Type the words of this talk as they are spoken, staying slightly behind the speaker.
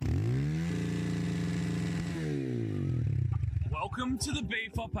Welcome to the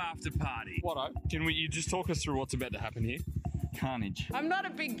BFOP Afterparty. Watto, you just talk us through what's about to happen here? Carnage. I'm not a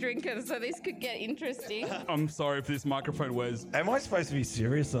big drinker, so this could get interesting. I'm sorry if this microphone wears... Am I supposed to be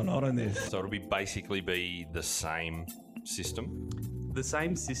serious or not on this? So it'll basically be the same system. The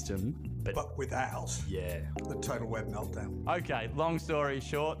same system, but without the total web meltdown. Okay, long story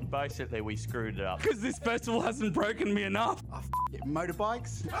short, basically we screwed it up. Because this festival hasn't broken me enough. Oh, it,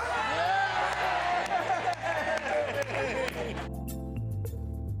 motorbikes?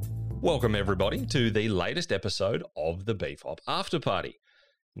 Welcome everybody to the latest episode of the BFOP Afterparty.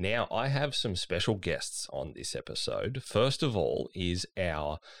 Now, I have some special guests on this episode. First of all is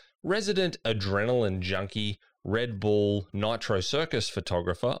our resident adrenaline junkie, Red Bull Nitro Circus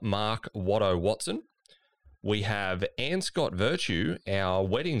photographer, Mark Watto Watson. We have Anne Scott Virtue, our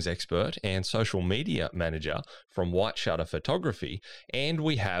weddings expert and social media manager from White Shutter Photography. And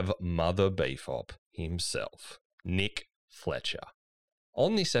we have Mother BFOP himself, Nick Fletcher.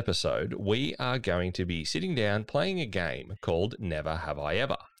 On this episode, we are going to be sitting down playing a game called Never Have I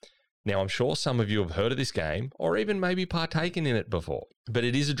Ever. Now, I'm sure some of you have heard of this game or even maybe partaken in it before, but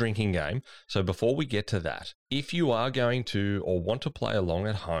it is a drinking game. So before we get to that, if you are going to or want to play along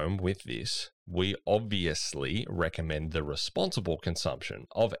at home with this, we obviously recommend the responsible consumption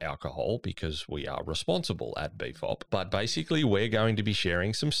of alcohol because we are responsible at BFOP. But basically, we're going to be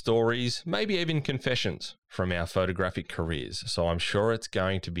sharing some stories, maybe even confessions from our photographic careers. So I'm sure it's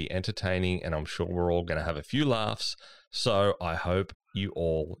going to be entertaining and I'm sure we're all going to have a few laughs. So I hope you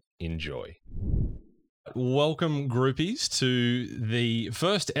all enjoy. Welcome, groupies, to the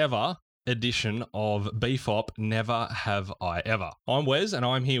first ever edition of BFOP Never Have I Ever. I'm Wes, and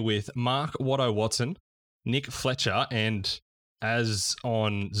I'm here with Mark Watto Watson, Nick Fletcher, and as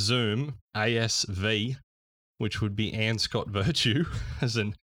on Zoom, ASV, which would be Anne Scott Virtue, was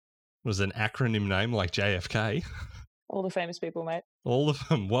an acronym name like JFK. All the famous people, mate. All of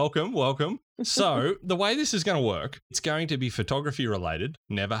them. Welcome. So the way this is going to work, it's going to be photography related.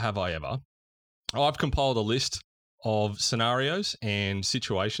 Never have I ever. I've compiled a list of scenarios and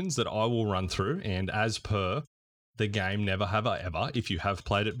situations that I will run through. And as per the game Never Have I Ever, if you have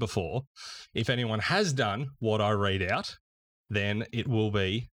played it before, if anyone has done what I read out, then it will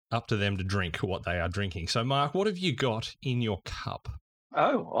be up to them to drink what they are drinking. So Mark, what have you got in your cup?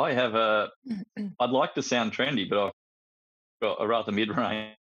 Oh, I have I'd like to sound trendy, but I've got a rather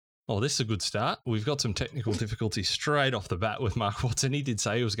mid-range. Oh, this is a good start. We've got some technical difficulties straight off the bat with Mark Watson. He did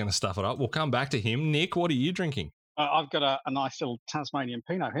say he was going to stuff it up. We'll come back to him. Nick, what are you drinking? I've got a nice little Tasmanian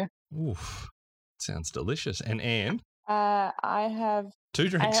Pinot here. Oof, sounds delicious. And Anne? I have 2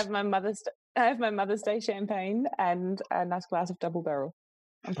 drinks. I have my Mother's Day champagne and a nice glass of double barrel.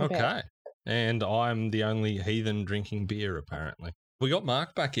 Okay. And I'm the only heathen drinking beer, apparently. We got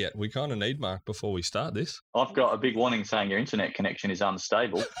Mark back yet. We kind of need Mark before we start this. I've got a big warning saying your internet connection is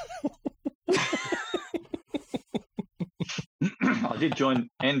unstable. I did join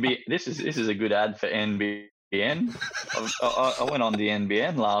NBN. This is a good ad for NBN. I went on the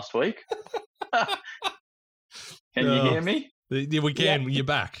NBN last week. Can you hear me? Yeah, we can. Yeah. You're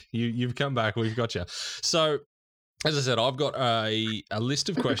back. You've come back. We've got you. So, as I said, I've got a list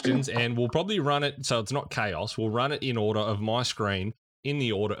of questions and we'll probably run it so it's not chaos. We'll run it in order of my screen, in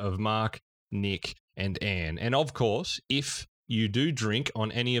the order of Mark, Nick, and Anne. And of course, if you do drink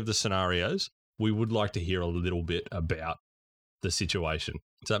on any of the scenarios, we would like to hear a little bit about the situation.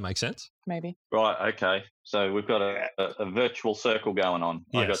 Does that make sense? Maybe. Right, okay. So we've got a virtual circle going on.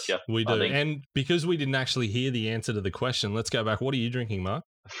 Yes, I got you. we do. And because we didn't actually hear the answer to the question, let's go back. What are you drinking, Mark?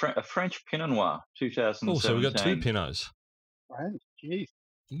 A French Pinot Noir, 2017. Oh, so we got 2 Pinots. Right, jeez.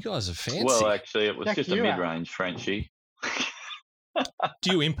 You guys are fancy. Well, actually, it was Check just a you out. mid-range Frenchie.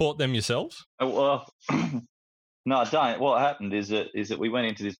 Do you import them yourselves? Well, no, I don't. What happened is that we went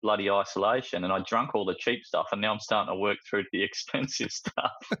into this bloody isolation and I drunk all the cheap stuff and now I'm starting to work through the expensive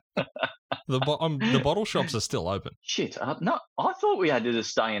stuff. The bottle shops are still open. Shit, no, I thought we had to just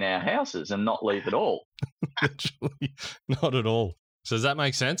stay in our houses and not leave at all. Literally, not at all. So does that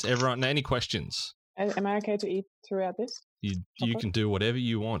make sense? Everyone, any questions? Am I okay to eat throughout this? You can do whatever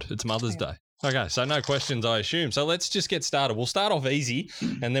you want. It's Mother's Day. Okay, so no questions, I assume. So let's just get started. We'll start off easy,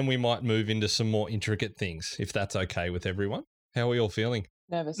 and then we might move into some more intricate things, if that's okay with everyone. How are we all feeling?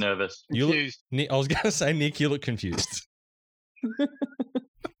 Nervous. Confused. I was going to say, Nick, you look confused.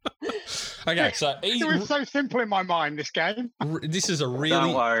 Okay, so It was so simple in my mind, this game. This is a really...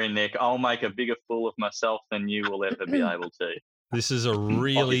 Don't worry, Nick. I'll make a bigger fool of myself than you will ever be able to. This is a Of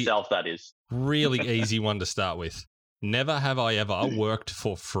really, yourself, that is. really easy one to start with. Never have I ever worked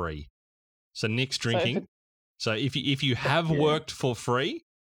for free. So Nick's drinking. So if you have worked for free,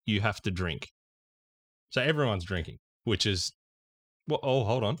 you have to drink. So everyone's drinking, which is Well, oh,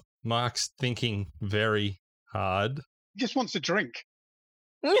 hold on. Mark's thinking very hard. He just wants to drink.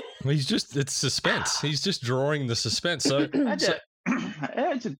 It's suspense. He's just drawing the suspense. So it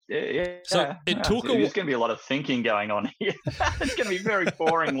took there's going to be a lot of thinking going on here. It's going to be very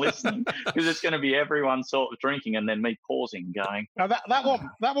boring listening because it's going to be everyone sort of drinking and then me pausing going. Now that one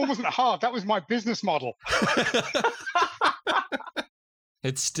wasn't hard. That was my business model.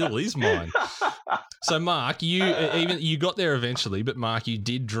 It still is mine. So, Mark, you got there eventually, but Mark, you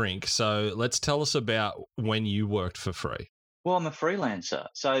did drink. So, let's tell us about when you worked for free. Well, I'm a freelancer,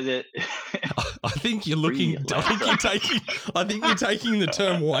 so that I think you're looking. I think you're taking the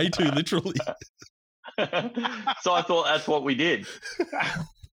term way too literally. So I thought that's what we did.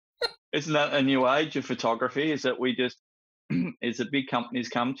 Isn't that a new age of photography? Is that we just is that big companies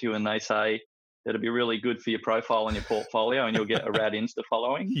come to you and they say that'll be really good for your profile and your portfolio, and you'll get a rad Insta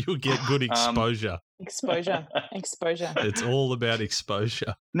following. You'll get good exposure. Exposure. It's all about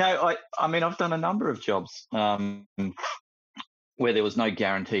exposure. No, I mean I've done a number of jobs where there was no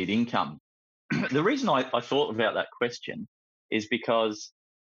guaranteed income. The reason I thought about that question is because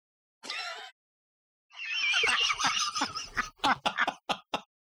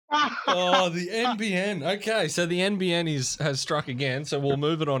oh, the NBN. Okay, so the NBN has struck again. So we'll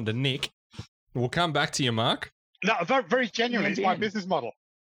move it on to Nick. We'll come back to you, Mark. No, very, very genuinely, it's my business model.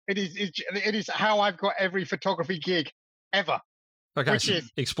 It is how I've got every photography gig ever. Okay, so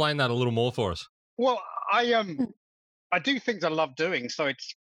explain that a little more for us. Well, I do things I love doing. So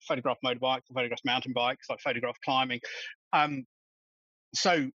it's photograph motorbikes, I photograph mountain bikes, I photograph climbing. I'm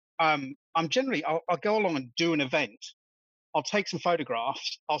generally, I'll go along and do an event. I'll take some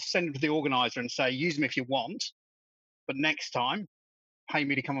photographs. I'll send them to the organizer and say, use them if you want, but next time, pay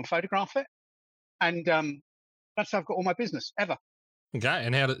me to come and photograph it. And that's how I've got all my business ever. Okay,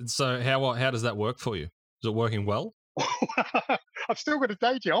 and how does that work for you? Is it working well? I've still got a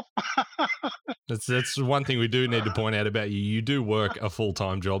day job. That's one thing we do need to point out about you. You do work a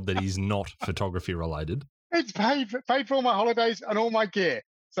full-time job that is not photography related. It's paid for all my holidays and all my gear.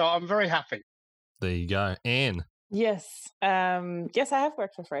 So I'm very happy. There you go. Anne. Yes. Yes, I have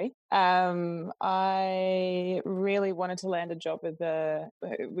worked for free. I really wanted to land a job with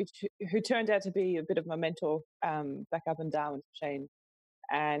who turned out to be a bit of my mentor back up and down with Shane.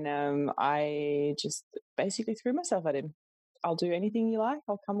 And I just basically threw myself at him. I'll do anything you like.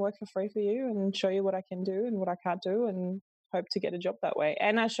 I'll come work for free for you and show you what I can do and what I can't do and hope to get a job that way.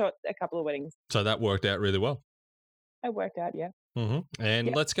 And I shot a couple of weddings. So that worked out really well. It worked out, yeah. Mm-hmm.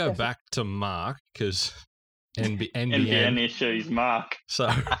 And let's go back to Mark because NBN issues, Mark. So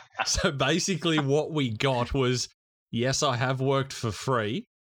basically what we got was, yes, I have worked for free.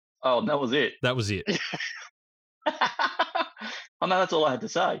 Oh, that was it. That was it. Oh, no, that's all I had to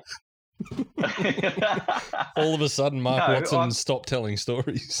say. All of a sudden, Mark Watson stopped telling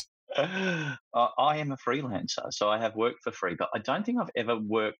stories. I am a freelancer, so I have worked for free, but I don't think I've ever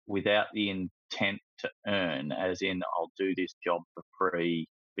worked without the intent to earn, as in I'll do this job for free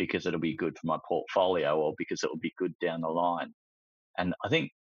because it'll be good for my portfolio or because it will be good down the line. And I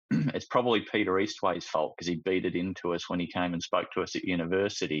think it's probably Peter Eastway's fault because he beat it into us when he came and spoke to us at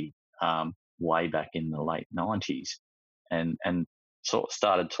university way back in the late 90s. And sort of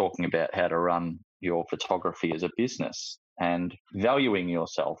started talking about how to run your photography as a business and valuing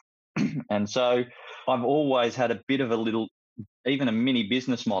yourself. And so I've always had a bit of even a mini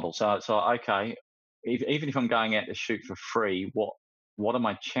business model. So okay, even if I'm going out to shoot for free, what are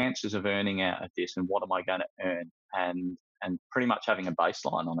my chances of earning out of this and what am I going to earn? And pretty much having a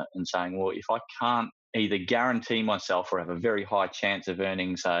baseline on it and saying, well, if I can't either guarantee myself or have a very high chance of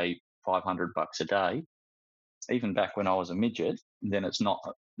earning, say, $500 a day, even back when I was a midget, then it's not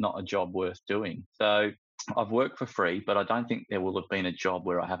a job worth doing. So I've worked for free, but I don't think there will have been a job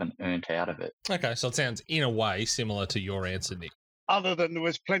where I haven't earned out of it. Okay, so it sounds in a way similar to your answer, Nick. Other than there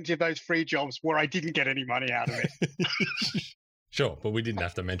was plenty of those free jobs where I didn't get any money out of it. Sure, but we didn't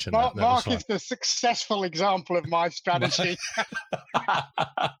have to mention that. Mark is the successful example of my strategy.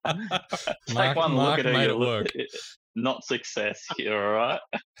 Take one look at it work. Not success here, all right?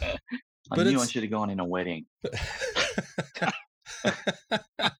 I knew I should have gone in a wedding.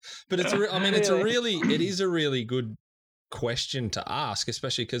 But it is a really good question to ask,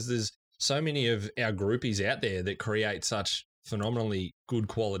 especially because there's so many of our groupies out there that create such phenomenally good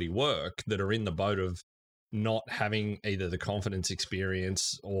quality work that are in the boat of not having either the confidence,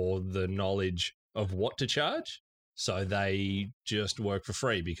 experience, or the knowledge of what to charge. So they just work for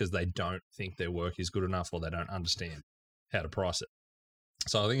free because they don't think their work is good enough or they don't understand how to price it.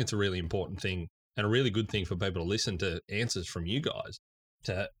 So I think it's a really important thing and a really good thing for people to listen to answers from you guys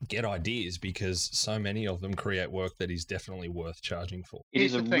to get ideas, because so many of them create work that is definitely worth charging for. It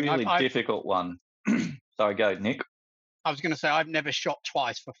is a really difficult one. Sorry, go, Nick. I was going to say I've never shot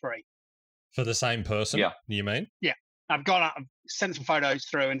twice for free. For the same person? Yeah. You mean? Yeah. I've gone out, sent some photos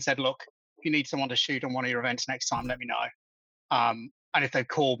through and said, look, if you need someone to shoot on one of your events next time, let me know. And if they've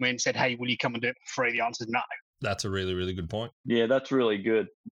called me and said, hey, will you come and do it for free? The answer is no. That's a really, really good point. Yeah, that's really good.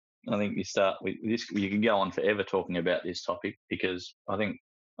 I think you start with this. You can go on forever talking about this topic, because I think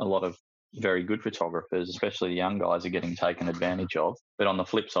a lot of very good photographers, especially the young guys, are getting taken advantage of. But on the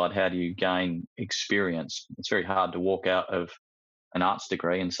flip side, how do you gain experience? It's very hard to walk out of an arts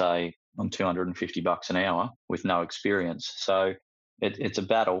degree and say, I'm $250 an hour with no experience. So it's a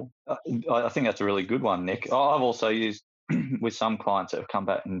battle. I think that's a really good one, Nick. I've also used with some clients that have come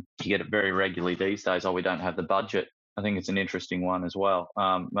back, and you get it very regularly these days, we don't have the budget. I think it's an interesting one as well.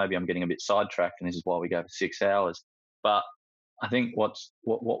 Maybe I'm getting a bit sidetracked, and this is why we go for 6 hours. But I think what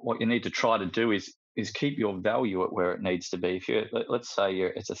you need to try to do is keep your value at where it needs to be. If let's say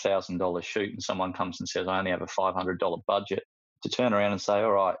it's $1,000 shoot, and someone comes and says, I only have a $500 budget, to turn around and say,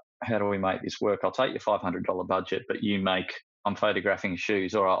 all right, how do we make this work? I'll take your $500 budget, but I'm photographing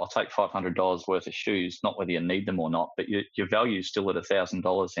shoes. All right, I'll take $500 worth of shoes, not whether you need them or not, but your value is still at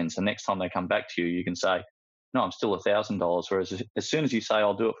 $1,000 then. So next time they come back to you, you can say, no, I'm still $1,000. Whereas as soon as you say,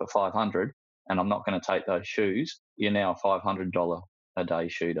 I'll do it for $500 and I'm not going to take those shoes, you're now a $500 a day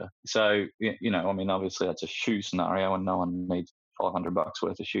shooter. So, obviously that's a shoe scenario, and no one needs $500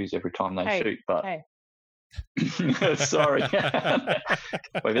 worth of shoes every time they shoot. But sorry.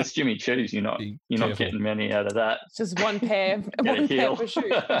 Wait, that's Jimmy Choos. You're not getting many out of that. It's just one pair. One pair for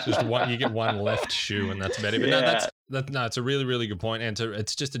shoes. Just one. You get one left shoe, and that's about it. But no, it's a really, really good point, and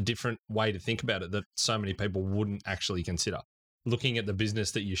it's just a different way to think about it that so many people wouldn't actually consider. Looking at the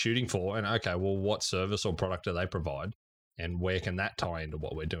business that you're shooting for, and okay, well, what service or product do they provide, and where can that tie into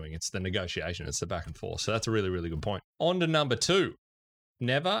what we're doing? It's the negotiation. It's the back and forth. So that's a really, really good point. On to number 2.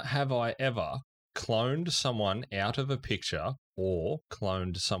 Never have I ever cloned someone out of a picture or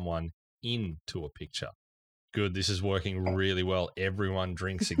cloned someone into a picture. Good. This is working really well. Everyone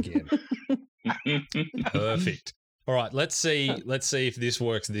drinks again. Perfect. All right. Let's see if this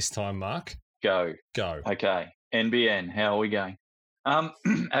works this time, Mark. Go. Okay. NBN. How are we going?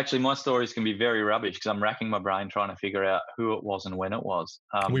 Actually, my stories can be very rubbish because I'm racking my brain trying to figure out who it was and when it was.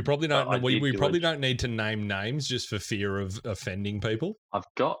 We probably don't. We probably don't need to name names just for fear of offending people. I've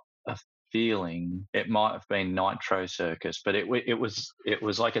got a feeling it might have been Nitro Circus, but it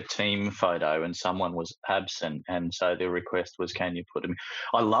was like a team photo and someone was absent, and so the request was, can you put him?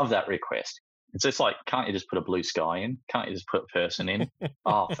 I love that request. It's just like, can't you just put a blue sky in? Can't you just put a person in?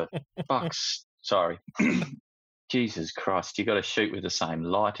 Oh, for fuck's sorry. Jesus Christ, you got to shoot with the same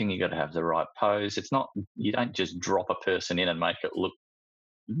lighting. You got to have the right pose. It's not, you don't just drop a person in and make it look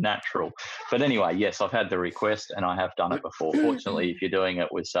natural. But anyway, yes, I've had the request and I have done it before. Fortunately, if you're doing it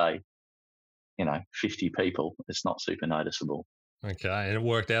with, say, 50 people, it's not super noticeable. Okay. And it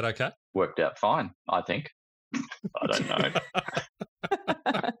worked out okay? Worked out fine, I think. I don't know.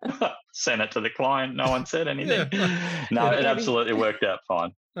 Sent it to the client. No one said anything. Yeah. No, it absolutely worked out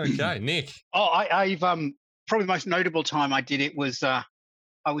fine. Okay, Nick. I've probably the most notable time I did it was I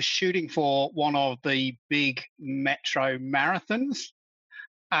was shooting for one of the big Metro marathons,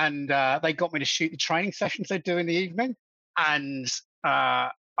 and they got me to shoot the training sessions they do in the evening. And I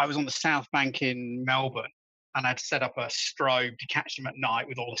was on the South Bank in Melbourne, and I'd set up a strobe to catch them at night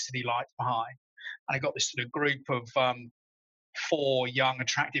with all the city lights behind. And I got this sort of group of 4 young,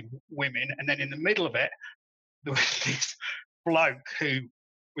 attractive women, and then in the middle of it, there was this bloke who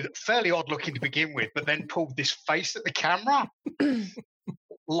was fairly odd looking to begin with, but then pulled this face at the camera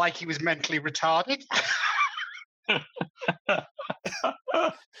like he was mentally retarded. But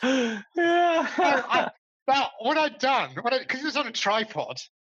what I'd done, because it was on a tripod,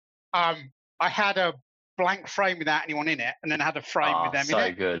 I had a blank frame without anyone in it, and then I had a frame with them in it.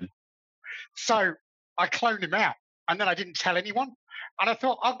 So good. So I cloned him out, and then I didn't tell anyone. And I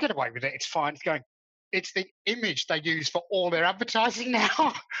thought, I'll get away with it. It's fine. It's the image they use for all their advertising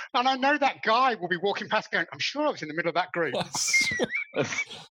now. And I know that guy will be walking past going, I'm sure I was in the middle of that group. I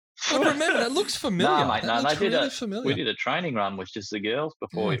remember, that looks familiar. No, mate, no, they did familiar. We did a training run with just the girls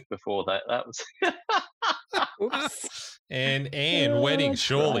before that. That was. and wedding,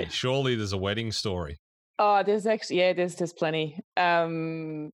 surely there's a wedding story. Oh, there's actually, there's plenty.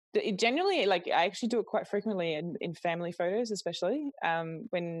 Generally, I actually do it quite frequently in family photos, especially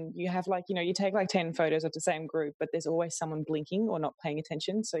when you have you take 10 photos of the same group, but there's always someone blinking or not paying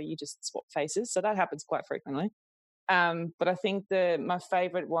attention, so you just swap faces. So that happens quite frequently. But I think my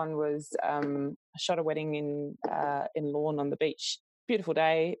favorite one was I shot a wedding in Lorne on the beach, beautiful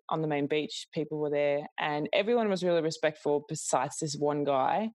day on the main beach. People were there and everyone was really respectful besides this one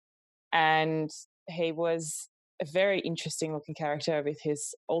guy. And he was a very interesting looking character with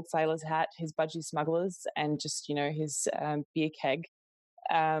his old sailor's hat, his budgie smugglers, and just, his beer keg.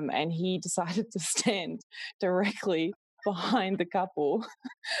 And he decided to stand directly behind the couple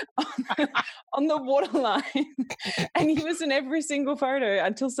on the waterline. And he was in every single photo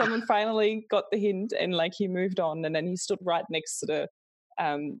until someone finally got the hint and he moved on. And then he stood right next to the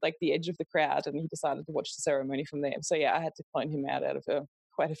the edge of the crowd and he decided to watch the ceremony from there. So yeah, I had to clone him out of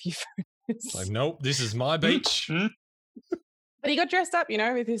quite a few photos. Nope, this is my beach. But he got dressed up,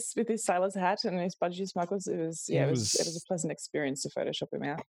 with his sailor's hat and his budgie smugglers. It was a pleasant experience to Photoshop him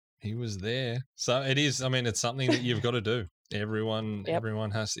out. He was there. So it is, it's something that you've got to do. Everyone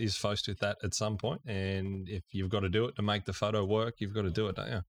is faced with that at some point. And if you've got to do it to make the photo work, you've got to do it,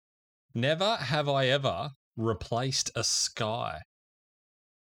 don't you? Never have I ever replaced a sky.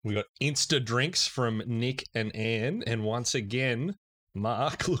 We got Insta drinks from Nick and Anne. And once again,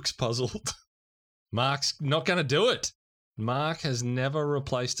 Mark looks puzzled. Mark's not going to do it. Mark has never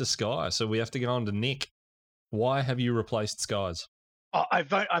replaced a sky. So we have to go on to Nick. Why have you replaced skies?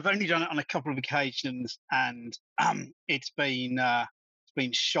 I've only done it on a couple of occasions, and it's been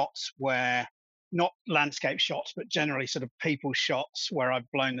shots where, not landscape shots, but generally sort of people shots where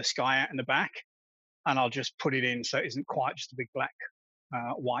I've blown the sky out in the back, and I'll just put it in so it isn't quite just a big black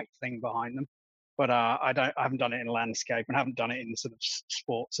white thing behind them. But I haven't done it in landscape and haven't done it in sort of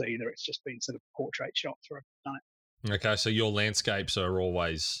sports either. It's just been sort of portrait shots where I've done it. Okay, so your landscapes are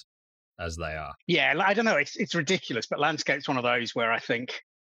always as they are. Yeah, I don't know. It's ridiculous, but landscape's one of those where I think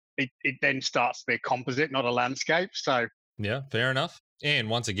it then starts to be a composite, not a landscape. So yeah, fair enough.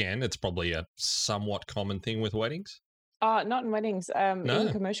 And once again, it's probably a somewhat common thing with weddings. Not in weddings. No.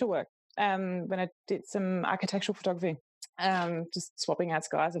 In commercial work. When I did some architectural photography, just swapping out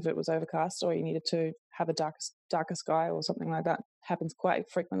skies if it was overcast or you needed to have a darker sky or something like that. Happens quite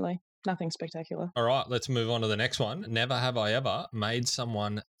frequently. Nothing spectacular. All right, let's move on to the next one. Never have I ever made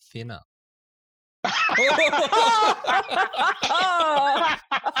someone thinner. Was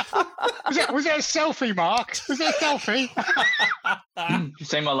it a selfie, Mark? Was it a selfie? You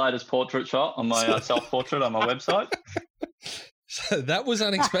seen my latest portrait shot on my self-portrait on my website? So that was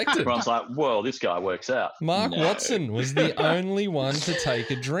unexpected. Everyone's like, whoa, this guy works out. Mark Watson was the only one to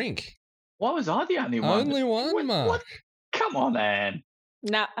take a drink. Why was I the only one? Only one, Mark. What? Come on, man.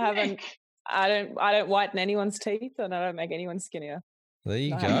 No, I haven't. I don't whiten anyone's teeth and I don't make anyone skinnier. There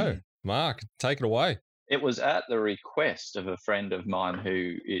you go. Mark, take it away. It was at the request of a friend of mine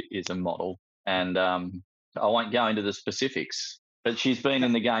who is a model, and I won't go into the specifics, but she's been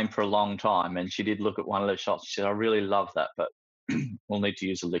in the game for a long time, and she did look at one of the shots. She said, I really love that, but we'll need to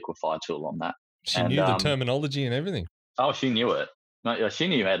use a liquefy tool on that. She knew the terminology and everything. Oh, she knew it. No, she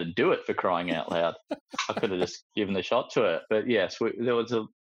knew how to do it, for crying out loud. I could have just given the shot to her. But yes, there was a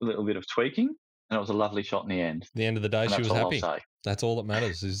little bit of tweaking, and it was a lovely shot in the end. At the end of the day, she was happy. I'll say. That's all that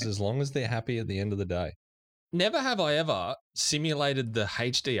matters, is as long as they're happy at the end of the day. Never have I ever simulated the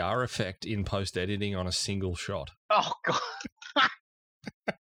HDR effect in post-editing on a single shot. Oh, God.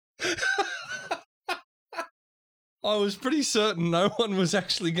 I was pretty certain no one was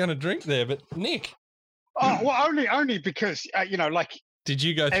actually going to drink there, but Nick. Oh, well, only because, Did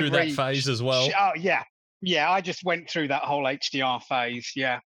you go through that phase as well? Oh, yeah. Yeah, I just went through that whole HDR phase.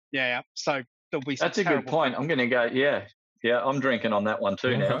 Yeah. So there'll be some That's a good point. I'm going to go, yeah, I'm drinking on that one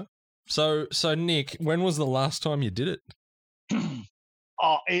too now. So Nick, when was the last time you did it? In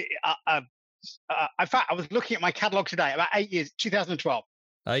fact, I was looking at my catalogue today, about 8 years, 2012.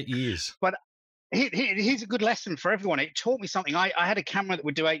 8 years. But here's a good lesson for everyone. It taught me something. I had a camera that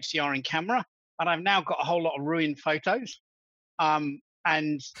would do HDR in camera, and I've now got a whole lot of ruined photos. And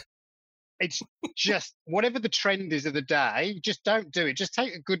it's just whatever the trend is of the day, just don't do it. Just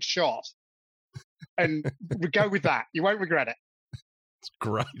take a good shot and go with that. You won't regret it. It's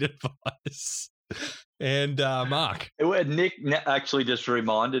great advice. And Mark, Nick actually just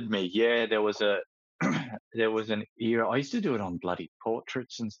reminded me. Yeah, there was an era. I used to do it on bloody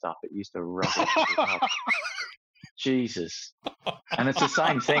portraits and stuff. It used to rub it up. Jesus. And it's the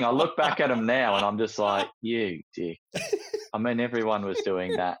same thing. I look back at them now and I'm just like, you dick. I mean, everyone was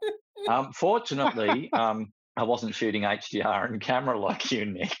doing that. Fortunately, I wasn't shooting HDR in camera like you,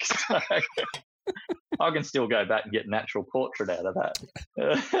 Nick. So I can still go back and get natural portrait out of that.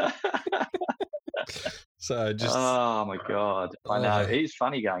 So just. Oh my God. I know. It's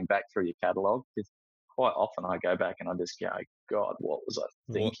funny going back through your catalogue. Quite often I go back and I just go, God, what was I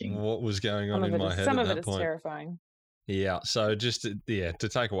thinking? What was going on in my head? Some at of that it is point? terrifying. Yeah. So just to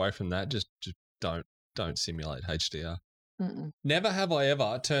take away from that, just don't simulate HDR. Mm-mm. Never have I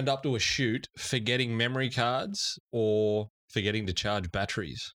ever turned up to a shoot forgetting memory cards or forgetting to charge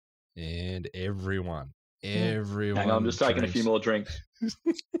batteries. And everyone. Hang on, I'm just taking a few more drinks.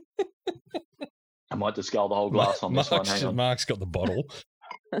 I might just scull the whole glass on this one. Hang on. Mark's got the bottle.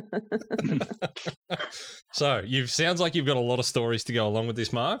 So, sounds like you've got a lot of stories to go along with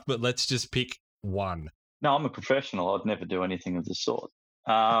this, Mark, but let's just pick one. No, I'm a professional. I'd never do anything of the sort.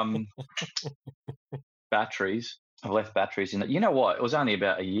 Batteries. I've left batteries in it. You know what? It was only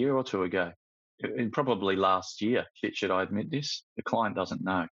about a year or two ago. Probably last year. Should I admit this? The client doesn't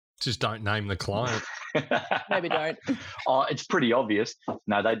know. Just don't name the client. Maybe don't. Oh, it's pretty obvious.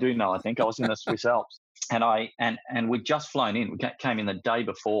 No, they do know. I think I was in the Swiss Alps, and we'd just flown in. We came in the day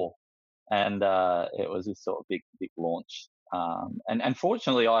before, and it was this sort of big launch. And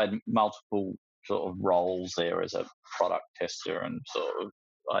fortunately, I had multiple sort of roles there as a product tester, and sort of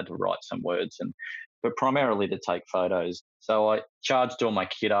I had to write some words, but primarily to take photos. So I charged all my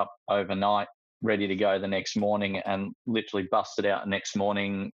kit up overnight, ready to go the next morning, and literally busted out the next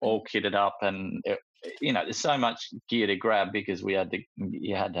morning, all kitted up. And there's so much gear to grab because you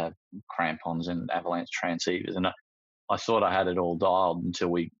had to have crampons and avalanche transceivers, and I thought I had it all dialed until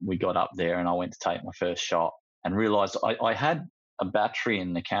we got up there, and I went to take my first shot and realised I had a battery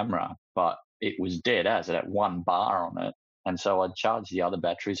in the camera, but it was dead as it had one bar on it. And so I'd charged the other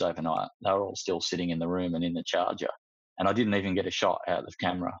batteries overnight. They were all still sitting in the room and in the charger. And I didn't even get a shot out of the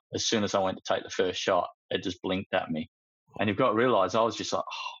camera. As soon as I went to take the first shot, it just blinked at me. And you've got to realise I was just like,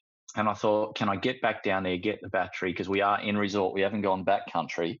 oh. And I thought, can I get back down there, get the battery? Because we are in resort. We haven't gone back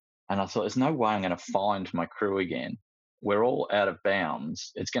country. And I thought, there's no way I'm going to find my crew again. We're all out of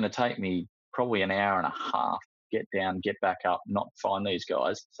bounds. It's going to take me probably an hour and a half to get down, get back up, not find these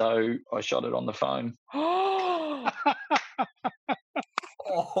guys. So I shot it on the phone.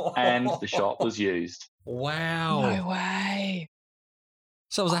 And the shot was used. Wow. No way.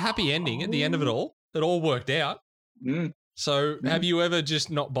 So it was a happy ending at the end of it all. It all worked out. Mm. So have you ever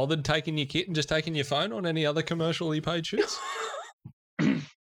just not bothered taking your kit and just taking your phone on any other commercially paid shoots?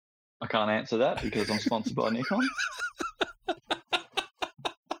 I can't answer that because I'm sponsored by Nikon.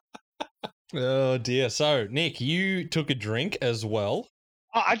 Oh, dear. So, Nick, you took a drink as well.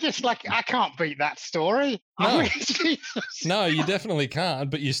 I can't beat that story. No. I mean, Jesus. No, you definitely can't,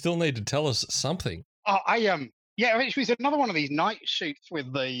 but you still need to tell us something. Yeah, it was another one of these night shoots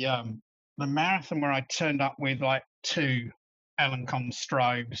with the marathon where I turned up with like 2 Alencom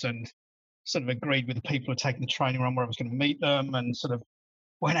strobes and sort of agreed with the people who were taking the training run where I was going to meet them, and sort of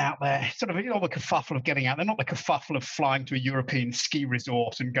went out there, sort of all the kerfuffle of getting out there, not the kerfuffle of flying to a European ski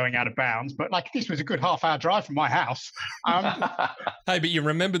resort and going out of bounds, but like this was a good half-hour drive from my house. Hey, but you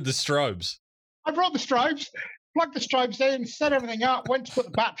remembered the strobes. I brought the strobes, plugged the strobes in, set everything up, went to put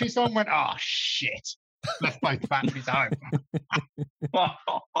the batteries on, went, oh, shit. Left both the batteries home.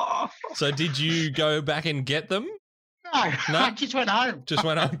 So did you go back and get them? No, No? I just went home. Just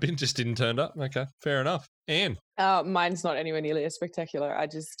went home, just didn't turn up. Okay, fair enough. Anne? Mine's not anywhere nearly as spectacular. I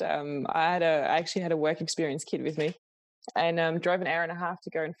just I actually had a work experience kit with me, and drove an hour and a half to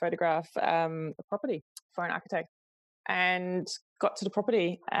go and photograph a property for an architect, and got to the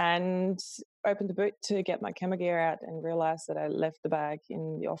property and opened the boot to get my camera gear out and realised that I left the bag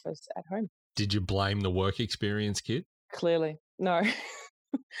in the office at home. Did you blame the work experience kit? Clearly, no.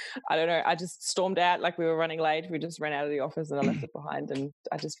 I don't know. I just stormed out like we were running late. We just ran out of the office and I left it behind, and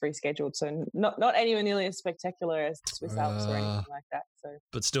I just rescheduled. So not anywhere nearly as spectacular as the Swiss Alps or anything like that. So,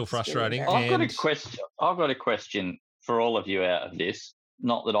 but still frustrating. I've got a question for all of you out of this.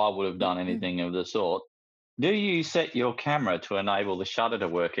 Not that I would have done anything of the sort. Do you set your camera to enable the shutter to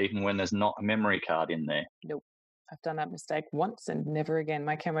work even when there's not a memory card in there? Nope. I've done that mistake once and never again.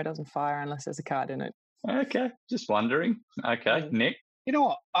 My camera doesn't fire unless there's a card in it. Okay, just wondering. Okay, Nick? You know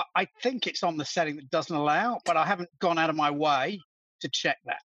what? I think it's on the setting that doesn't allow, but I haven't gone out of my way to check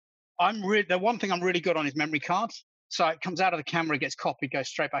that. The one thing I'm really good on is memory cards. So it comes out of the camera, gets copied, goes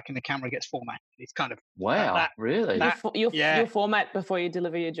straight back in the camera, gets formatted. It's kind of wow, really? You'll format before you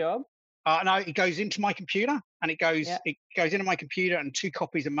deliver your job? No, it goes into my computer, and it goes into my computer, and 2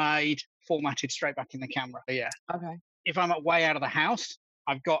 copies are made, formatted straight back in the camera. Yeah. Okay. If I'm way out of the house,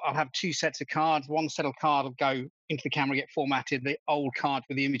 I'll have 2 sets of cards. One set of card will go into the camera, get formatted. The old card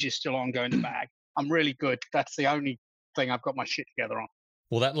with the images still on go in the bag. I'm really good. That's the only thing I've got my shit together on.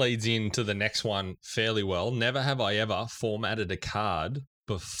 Well, that leads into the next one fairly well. Never have I ever formatted a card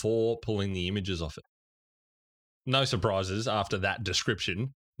before pulling the images off it. No surprises after that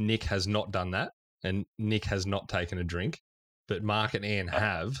description. Nick has not done that, and Nick has not taken a drink, but Mark and Anne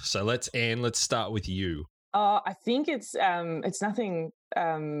have. So let's start with you. I think it's nothing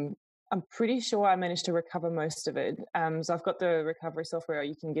I'm pretty sure I managed to recover most of it. So I've got the recovery software, or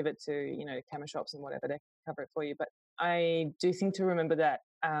you can give it to, camera shops and whatever, they cover it for you. But I do think to remember that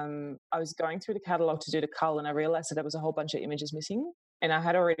I was going through the catalogue to do the cull, and I realised that there was a whole bunch of images missing, and I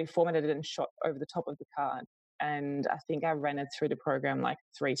had already formatted it and shot over the top of the card. And I think I ran it through the program like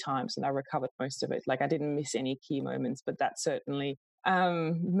 3 times, and I recovered most of it. Like I didn't miss any key moments, but that certainly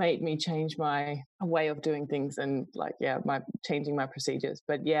made me change my way of doing things and changing my procedures.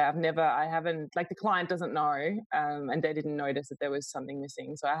 But yeah, I haven't, like the client doesn't know, and they didn't notice that there was something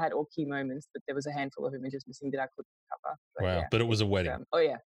missing. So I had all key moments, but there was a handful of images missing that I couldn't cover. But wow. But it was a wedding. Oh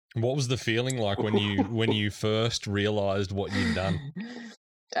yeah. What was the feeling like when you first realized what you'd done?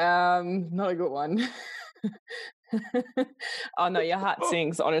 Not a good one. Oh no, your heart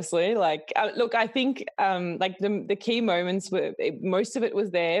sinks, honestly. Like look, I think the key moments were, most of it was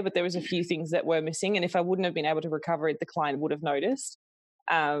there, but there was a few things that were missing, and if I wouldn't have been able to recover it, the client would have noticed.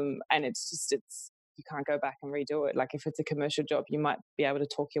 And it's you can't go back and redo it. Like if it's a commercial job, you might be able to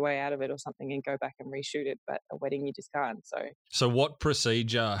talk your way out of it or something and go back and reshoot it, but a wedding you just can't. So what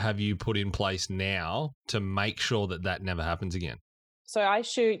procedure have you put in place now to make sure that never happens again? So I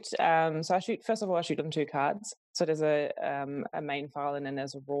shoot. First of all, I shoot on 2 cards. So there's a main file, and then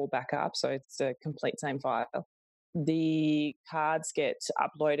there's a raw backup. So it's a complete same file. The cards get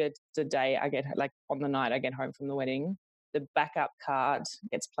uploaded the day I get, like on the night I get home from the wedding. The backup card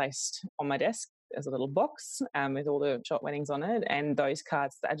gets placed on my desk. There's a little box with all the shot weddings on it, and those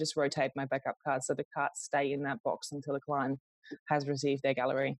cards, I just rotate my backup cards so the cards stay in that box until the client has received their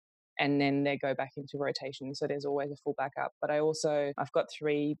gallery. And then they go back into rotation. So there's always a full backup. But I've got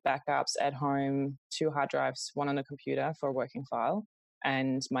 3 backups at home, 2 hard drives, 1 on a computer for a working file,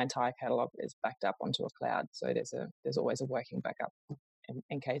 and my entire catalog is backed up onto a cloud. So there's always a working backup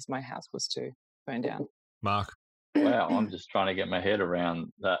in case my house was to burn down. Mark? Wow, I'm just trying to get my head around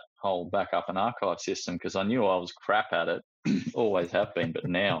that whole backup and archive system, because I knew I was crap at it, always have been, but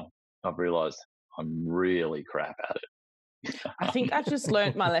now I've realised I'm really crap at it. I think I just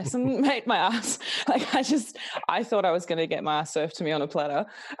learnt my lesson, mate, my ass. Like I thought I was going to get my ass served to me on a platter,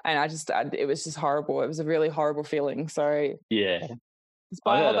 and it was just horrible. It was a really horrible feeling. So yeah, just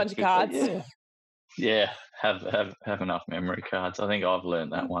buy a whole bunch of cards. Yeah, have enough memory cards. I think I've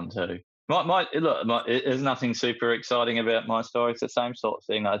learned that one too. There's nothing super exciting about my story. It's the same sort of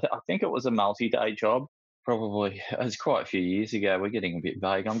thing. I think it was a multi-day job. Probably it was quite a few years ago. We're getting a bit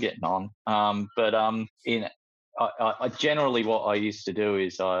vague. I'm getting on. I generally, what I used to do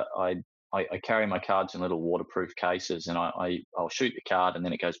is I carry my cards in little waterproof cases, and I'll shoot the card, and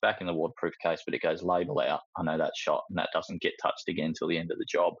then it goes back in the waterproof case, but it goes label out. I know that's shot, and that doesn't get touched again until the end of the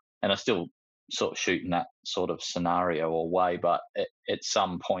job. And I still sort of shoot in that sort of scenario or way, but at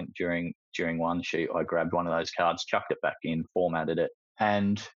some point during one shoot, I grabbed one of those cards, chucked it back in, formatted it.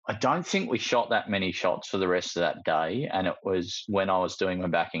 And I don't think we shot that many shots for the rest of that day. And it was when I was doing my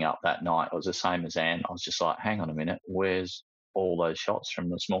backing up that night, it was the same as Anne. I was just like, hang on a minute, where's all those shots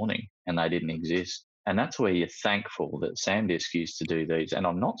from this morning? And they didn't exist. And that's where you're thankful that SanDisk used to do these. And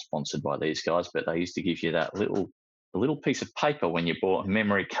I'm not sponsored by these guys, but they used to give you that little piece of paper when you bought a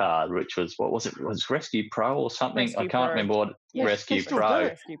memory card, which was, what was it? It was Rescue Pro or something. Rescue I can't Pro. remember what Rescue Pro.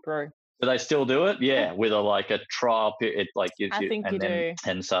 Rescue Pro. Do they still do it? Yeah, with a trial period, I think you do.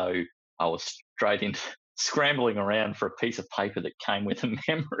 And so I was straight into scrambling around for a piece of paper that came with a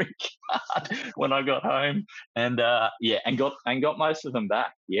memory card when I got home, and got most of them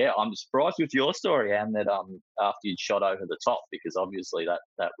back. Yeah, I'm surprised with your story, Anne, that after you'd shot over the top, because obviously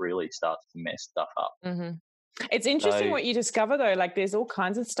that really starts to mess stuff up. Mm-hmm. It's interesting what you discover though. Like there's all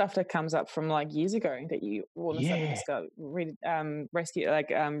kinds of stuff that comes up from like years ago that you all of a sudden discover,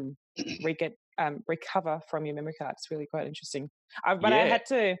 recover from your memory card. It's really quite interesting. But I had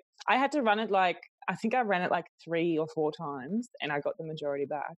to run it I think I ran it 3 or 4 times, and I got the majority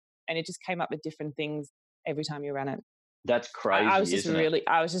back. And it just came up with different things every time you ran it. That's crazy. I was just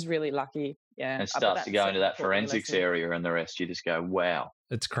really lucky. Yeah. It starts to go into that forensics area, and the rest you just go, wow.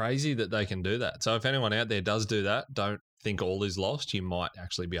 It's crazy that they can do that. So if anyone out there does do that, don't think all is lost. You might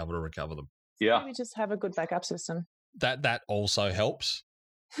actually be able to recover them. Yeah. Maybe just have a good backup system. That also helps.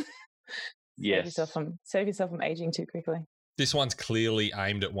 Yes. Save yourself from aging too quickly. This one's clearly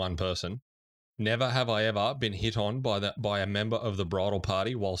aimed at one person. Never have I ever been hit on by a member of the bridal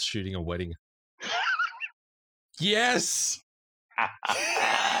party whilst shooting a wedding. Yes.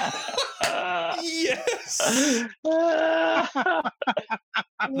 Yes.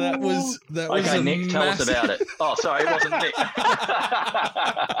 That was okay, Nick, tell us about it. Oh, sorry, it wasn't Nick.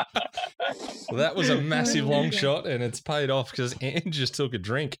 Well, that was a massive long shot, and it's paid off because Anne just took a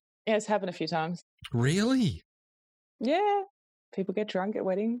drink. Yeah, it's happened a few times. Really? Yeah. People get drunk at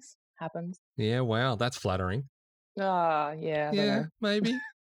weddings. happens. Yeah, wow, that's flattering. Ah, yeah, I don't Yeah, know. maybe.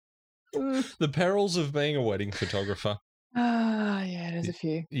 The perils of being a wedding photographer. Ah, yeah, there's a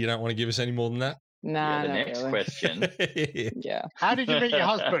few. You don't want to give us any more than that? Nah, Yeah, the not next really. question. Yeah, How did you meet your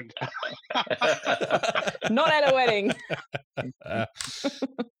husband? not at a wedding.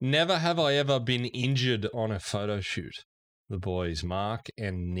 Never have I ever been injured on a photo shoot. The boys, Mark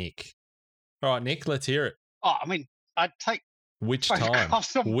and Nick. All right, Nick, let's hear it. Oh, I mean, I'd take Which time?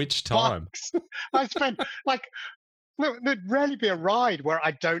 photographs of Which time? bugs. I spent like there'd rarely be a ride where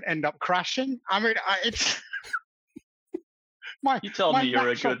I don't end up crashing. I mean, it's my. You told my me you're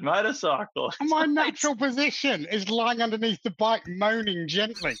natural, a good motorcyclist. My natural position is lying underneath the bike, moaning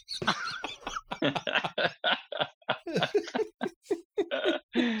gently.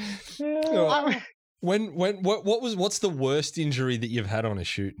 Oh, what's the worst injury that you've had on a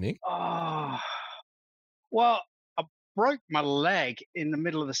shoot, Nick? Oh, well, I broke my leg in the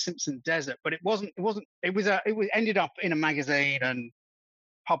middle of the Simpson Desert, but it ended up in a magazine and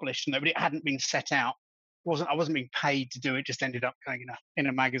published, but it hadn't been set out. I wasn't being paid to do it. Just ended up going in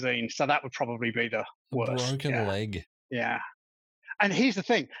a magazine. So that would probably be the worst. Broken leg. Yeah. And here's the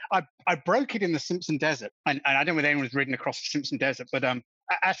thing: I broke it in the Simpson Desert, and I don't know if anyone's ridden across the Simpson Desert, but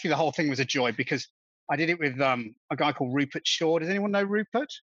actually the whole thing was a joy because I did it with a guy called Rupert Shaw. Does anyone know Rupert?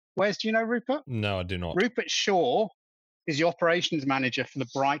 Do you know Rupert? No, I do not. Rupert Shaw is the operations manager for the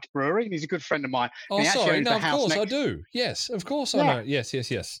Bright Brewery, and he's a good friend of mine. Oh, sorry. No, of course I do. Yes, of course I know. Yes.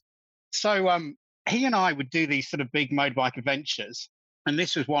 So he and I would do these sort of big motorbike adventures, and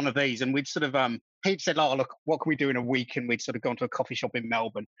this was one of these. And we'd sort of he'd said, "Oh, look, what can we do in a week?" And we'd sort of gone to a coffee shop in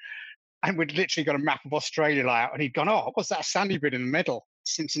Melbourne, and we'd literally got a map of Australia out, and he'd gone, "Oh, what's that sandy bit in the middle?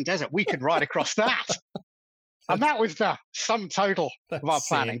 Simpson Desert. We could ride across that." And that was the sum total of our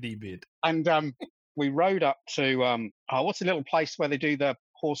planning. Sandy bit. And we rode up to what's the little place where they do the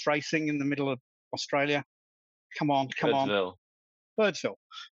horse racing in the middle of Australia? Come on. Birdsville.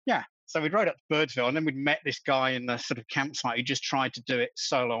 Yeah. So we rode up to Birdsville, and then we'd met this guy in the sort of campsite who just tried to do it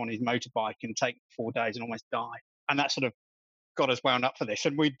solo on his motorbike and take 4 days and almost die. And that sort of got us wound up for this.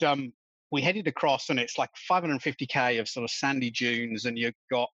 And we headed across, and it's like 550k of sort of sandy dunes, and you've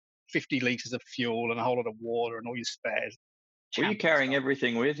got 50 litres of fuel and a whole lot of water and all your spares. Were you carrying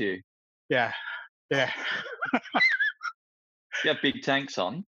everything with you? Yeah. You have big tanks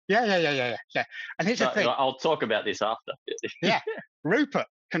on? Yeah. And here's the thing. I'll talk about this after. Yeah. Rupert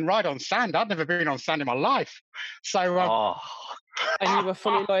can ride on sand. I'd never been on sand in my life. So. And you were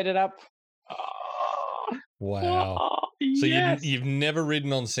fully loaded up. Wow. So you've never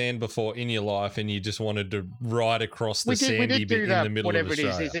ridden on sand before in your life, and you just wanted to ride across the sandy bit in the middle of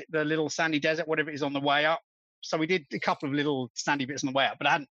Australia. Whatever it is it the little sandy desert, whatever it is on the way up? So we did a couple of little sandy bits on the way up, but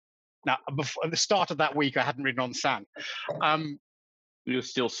I hadn't. Now, before, at the start of that week, I hadn't ridden on sand. You were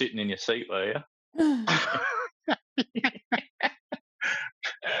still sitting in your seat, were you?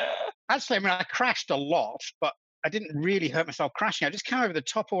 Actually, I mean, I crashed a lot, but I didn't really hurt myself crashing. I just came over the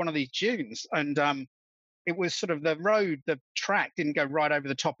top of one of these dunes, and it was sort of the track didn't go right over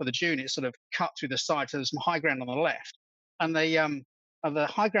the top of the dune. It sort of cut through the side, so there's some high ground on the left. And the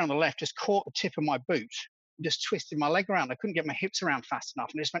high ground on the left just caught the tip of my boot, and just twisted my leg around. I couldn't get my hips around fast enough,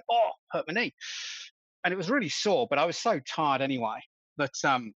 and it just went, oh, hurt my knee. And it was really sore, but I was so tired anyway that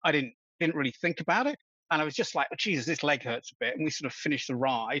I didn't really think about it. And I was just like, oh, Jesus, this leg hurts a bit. And we sort of finished the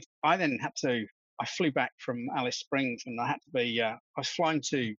ride. I flew back from Alice Springs, and I was flying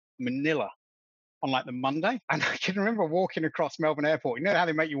to Manila on like the Monday. And I can remember walking across Melbourne Airport. You know how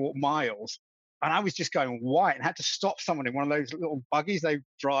they make you walk miles? And I was just going white and had to stop someone in one of those little buggies they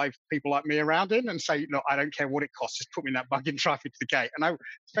drive people like me around in and say, look, I don't care what it costs, just put me in that buggy and drive me to the gate. And I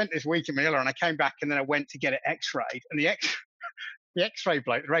spent this week in Manila, and I came back, and then I went to get it x-rayed. And the x-ray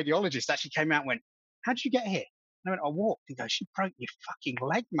bloke, the radiologist, actually came out and went, how did you get here? And I went, I walked. He goes, you broke your fucking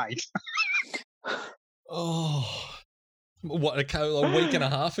leg, mate. Oh, what, a week and a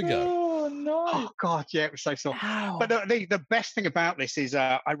half ago? Oh, no. Oh, God, yeah, it was so sore. Wow. But the best thing about this is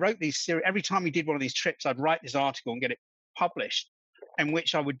I wrote these series. Every time we did one of these trips, I'd write this article and get it published, in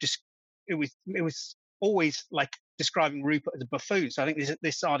which I would just, it was always like describing Rupert as a buffoon. So I think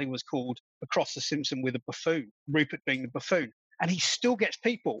this article was called Across the Simpson with a Buffoon, Rupert being the buffoon. And he still gets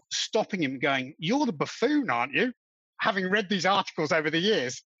people stopping him going, you're the buffoon, aren't you? Having read these articles over the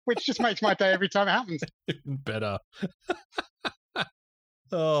years, which just makes my day every time it happens. Better.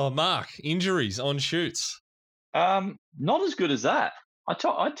 Oh, Mark, injuries on shoots. Not as good as that.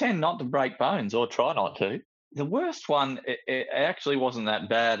 I tend not to break bones, or try not to. The worst one, it actually wasn't that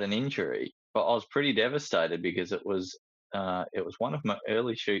bad an injury, but I was pretty devastated because it was one of my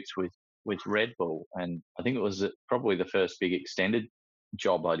early shoots with Red Bull, and I think it was probably the first big extended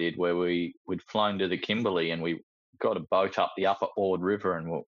job I did where we'd flown to the Kimberley and we got a boat up the upper Ord River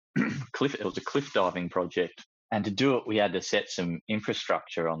and it was a cliff diving project. And to do it, we had to set some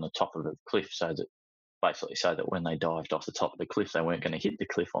infrastructure on the top of the cliff so that when they dived off the top of the cliff, they weren't going to hit the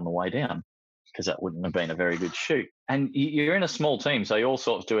cliff on the way down, because that wouldn't have been a very good shoot. And you're in a small team, so you all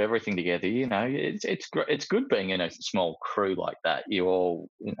sort of do everything together. You know, it's good being in a small crew like that. You all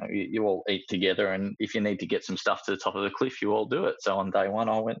eat together, and if you need to get some stuff to the top of the cliff, you all do it. So on day one,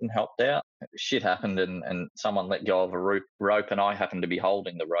 I went and helped out. Shit happened, and someone let go of a rope, and I happened to be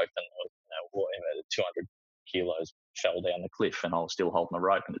holding the rope, and 200 kilos fell down the cliff, and I was still holding the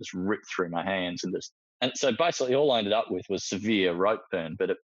rope, and it just ripped through my hands, and so basically all I ended up with was severe rope burn, but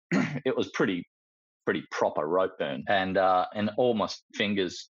it was pretty proper rope burn, and all my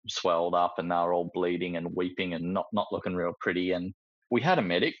fingers swelled up, and they were all bleeding and weeping and not looking real pretty. And we had a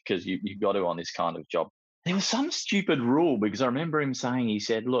medic, because you've got to on this kind of job. There was some stupid rule, because I remember him saying, he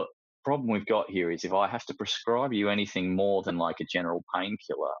said, "Look, problem we've got here is if I have to prescribe you anything more than like a general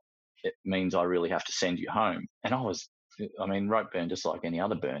painkiller, it means I really have to send you home." And rope burn, just like any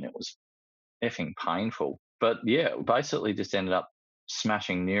other burn, it was effing painful. But yeah, basically just ended up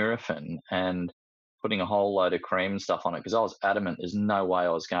smashing Nurofen and putting a whole load of cream and stuff on it, because I was adamant there's no way I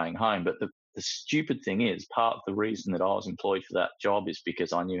was going home. But the stupid thing is, part of the reason that I was employed for that job is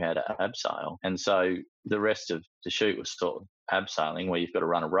because I knew how to abseil. And so the rest of the shoot was sort of abseiling, where you've got to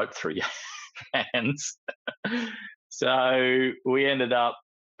run a rope through your hands. So we ended up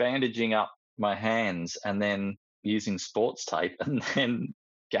bandaging up my hands and then using sports tape and then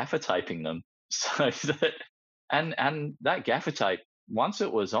gaffer taping them, so that and that gaffer tape, once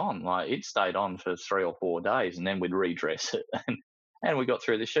it was on, like, it stayed on for 3 or 4 days, and then we'd redress it, and we got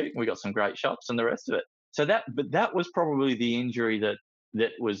through the shoot, and we got some great shots and the rest of it. So that was probably the injury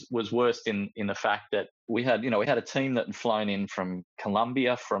that was worst in the fact that we had a team that had flown in from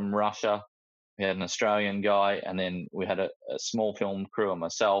Colombia, from Russia. We had an Australian guy, and then we had a small film crew and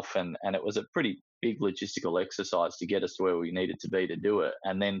myself, and it was a pretty big logistical exercise to get us to where we needed to be to do it.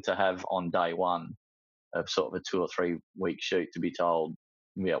 And then to have on day one of sort of a 2 or 3 week shoot to be told,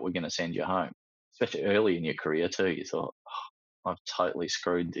 yeah, we're going to send you home, especially early in your career too. You thought, I've totally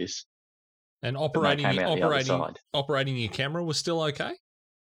screwed this. And operating your camera was still okay?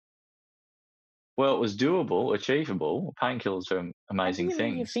 Well, it was doable, achievable. Painkillers are amazing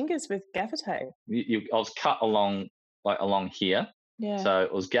things. Your fingers with gaffer tape. I was cut along here. Yeah. So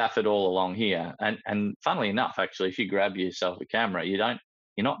it was gaffered all along here. And funnily enough, actually, if you grab yourself a camera, you're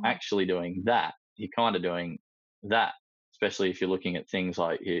not actually doing that. You're kind of doing that, especially if you're looking at things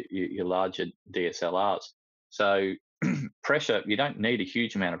like your larger DSLRs. So pressure, you don't need a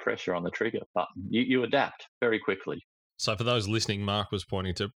huge amount of pressure on the trigger button. You adapt very quickly. So for those listening, Mark was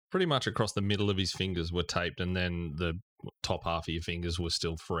pointing to pretty much across the middle of his fingers were taped, and then the top half of your fingers were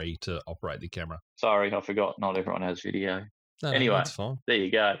still free to operate the camera. Sorry, I forgot. Not everyone has video. No, anyway, that's fine. There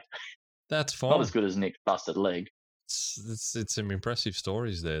you go. That's fine. Not as good as Nick's busted leg. It's some impressive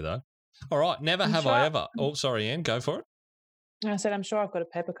stories there, though. All right, never have I ever. Oh, sorry, Anne, go for it. I said, I'm sure I've got a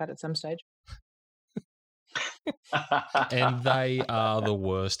paper cut at some stage. And they are the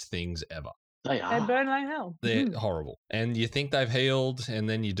worst things ever. They are. They burn like hell. They're horrible. And you think they've healed, and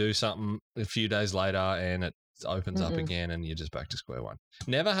then you do something a few days later, and it opens up again, and you're just back to square one.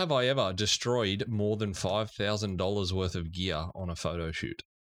 Never have I ever destroyed more than $5,000 worth of gear on a photo shoot.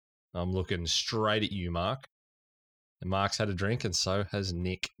 I'm looking straight at you, Mark. And Mark's had a drink, and so has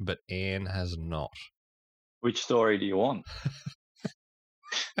Nick, but Anne has not. Which story do you want?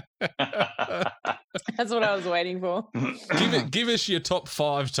 That's what I was waiting for. Give us your top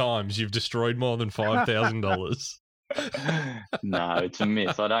 5 times you've destroyed more than $5,000. No, it's a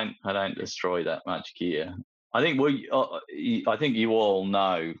myth. I don't destroy that much gear. I think you all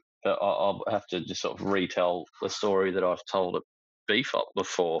know that I'll have to just sort of retell the story that I've told at BFOP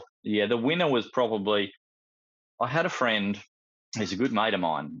before. Yeah, the winner was probably, I had a friend. He's a good mate of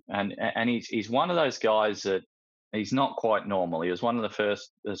mine, and he's one of those guys that he's not quite normal. He was one of the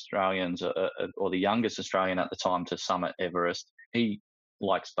first Australians, or the youngest Australian at the time, to summit Everest. He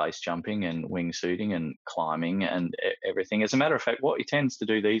likes base jumping and wingsuiting and climbing and everything. As a matter of fact, what he tends to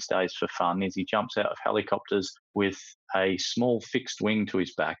do these days for fun is he jumps out of helicopters with a small fixed wing to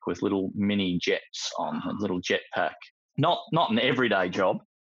his back with little mini jets on, a little jetpack. Not an everyday job.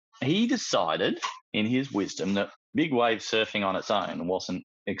 He decided, in his wisdom, that big wave surfing on its own wasn't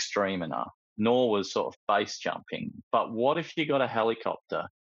extreme enough, nor was sort of base jumping. But what if you got a helicopter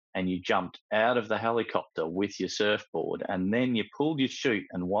and you jumped out of the helicopter with your surfboard, and then you pulled your chute,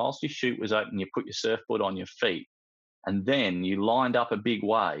 and whilst your chute was open, you put your surfboard on your feet, and then you lined up a big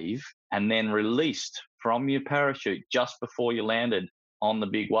wave and then released from your parachute just before you landed on the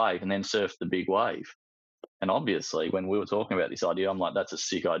big wave and then surf the big wave. And obviously, when we were talking about this idea, I'm like, that's a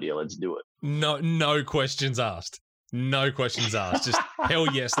sick idea. Let's do it. No questions asked. No questions asked. Just hell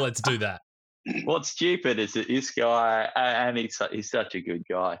yes, let's do that. What's stupid is that this guy, and he's such a good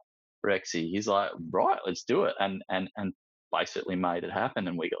guy, Rexy. He's like, right, let's do it, and basically made it happen.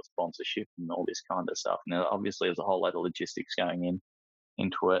 And we got sponsorship and all this kind of stuff. Now, obviously, there's a whole lot of logistics going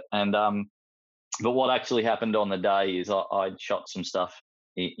into it. And but what actually happened on the day is I'd shot some stuff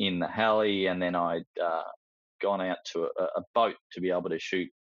in the heli, and then I'd gone out to a boat to be able to shoot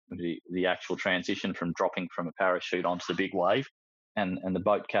the actual transition from dropping from a parachute onto the big wave. And the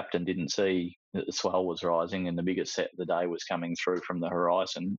boat captain didn't see that the swell was rising and the biggest set of the day was coming through from the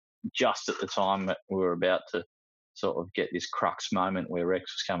horizon just at the time that we were about to sort of get this crux moment where Rex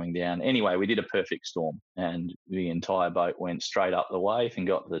was coming down. Anyway, we did a perfect storm and the entire boat went straight up the wave and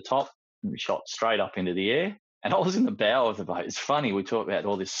got to the top and we shot straight up into the air. And I was in the bow of the boat. It's funny, we talk about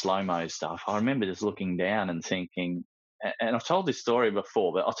all this slow-mo stuff. I remember just looking down and thinking, and I've told this story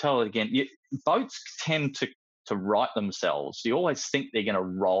before, but I'll tell it again. Boats tend to right themselves. You always think they're going to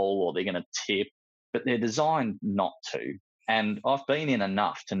roll or they're going to tip, but they're designed not to. And I've been in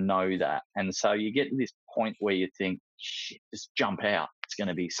enough to know that. And so you get to this point where you think, shit, just jump out. It's going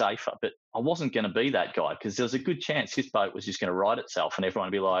to be safer. But I wasn't going to be that guy because there's a good chance this boat was just going to right itself and everyone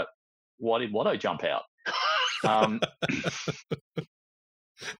would be like, why did Watto jump out?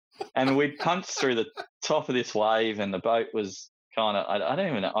 And we punched through the top of this wave and the boat was kind of, I don't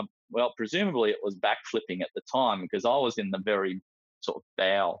even know. Well, presumably it was backflipping at the time because I was in the very sort of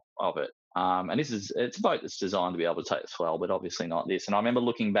bow of it. And it's a boat that's designed to be able to take the swell, but obviously not this. And I remember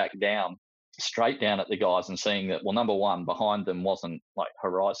looking back down, straight down at the guys and seeing that, well, number one, behind them wasn't like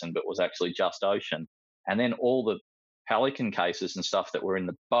horizon, but was actually just ocean. And then all the pelican cases and stuff that were in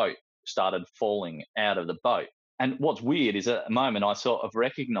the boat started falling out of the boat. And what's weird is at the moment I sort of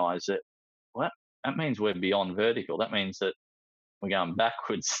recognise that, well, that means we're beyond vertical. That means that we're going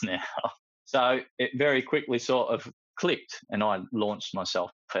backwards now. So it very quickly sort of clicked and I launched myself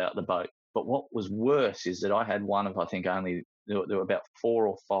out the boat. But what was worse is that I had one of, I think only, there were about 4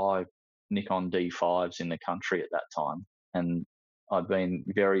 or 5 Nikon D5s in the country at that time. And I've been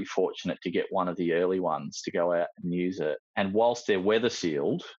very fortunate to get one of the early ones to go out and use it. And whilst they're weather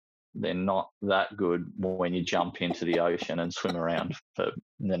sealed, they're not that good when you jump into the ocean and swim around for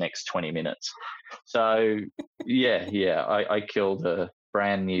the next 20 minutes. So, I killed a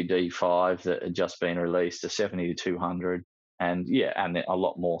brand new D5 that had just been released, a 70-200. And, and a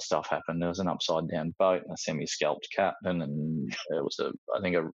lot more stuff happened. There was an upside-down boat and a semi-scalped captain, and there was I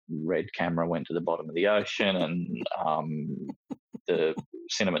think a red camera went to the bottom of the ocean, and the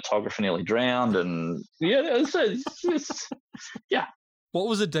cinematographer nearly drowned. And, What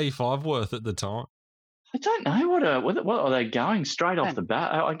was a D5 worth at the time? I don't know. What are they going straight off the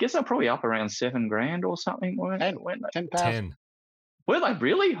bat? I guess they're probably up around $7,000 or something. Weren't they? 10,000. Were they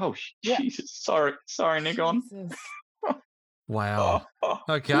really? Oh, Jesus. Sorry, Nick. On. Wow.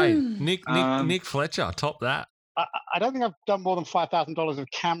 Okay, Nick Fletcher, top that. I don't think I've done more than $5,000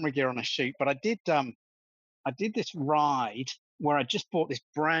 of camera gear on a shoot, but I did this ride where I just bought this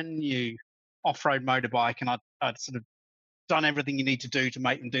brand new off-road motorbike, and I'd sort of done everything you need to do to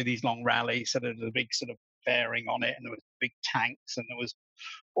make them do these long rallies. So there was a big sort of fairing on it, and there was big tanks, and there was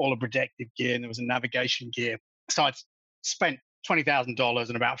all the protective gear, and there was a navigation gear. So I'd spent $20,000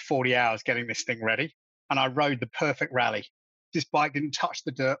 and about 40 hours getting this thing ready, and I rode the perfect rally. This bike didn't touch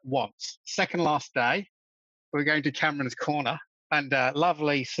the dirt once. Second last day, we were going to Cameron's Corner, and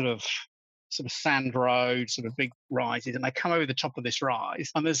lovely sort of sand road, sort of big rises, and I come over the top of this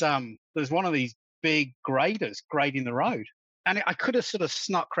rise, and there's one of these big graders grading the road. And I could have sort of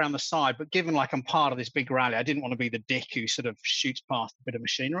snuck around the side, but given like I'm part of this big rally, I didn't want to be the dick who sort of shoots past a bit of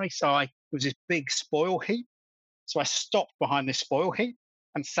machinery. So it was this big spoil heap. So I stopped behind this spoil heap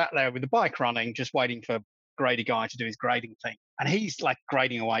and sat there with the bike running, just waiting for grader guy to do his grading thing. And he's like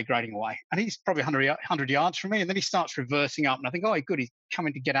grading away. And he's probably 100 yards from me. And then he starts reversing up. And I think, oh, good, he's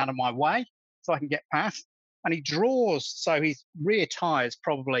coming to get out of my way so I can get past. And he draws, so his rear tire's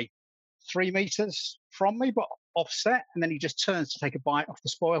probably 3 meters from me, but offset, and then he just turns to take a bite off the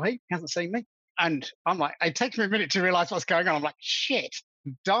spoil heap. He hasn't seen me. And I'm like, it takes me a minute to realize what's going on. I'm like, shit,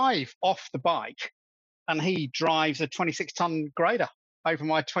 dive off the bike. And he drives a 26-ton grader over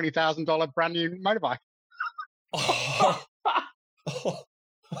my $20,000 brand new motorbike.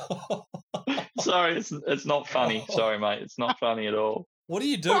 Sorry, it's not funny. Sorry, mate. It's not funny at all. What do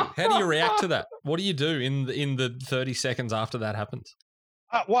you do? How do you react to that? What do you do in the 30 seconds after that happens?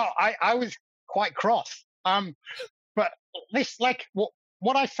 Well, I was quite cross. But this, like,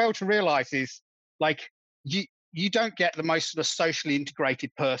 what I failed to realize is, like, you don't get the most sort of socially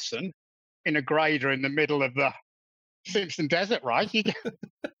integrated person in a grader in the middle of the Simpson Desert, right? You get,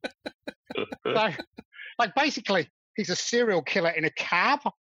 so, like, basically, he's a serial killer in a cab.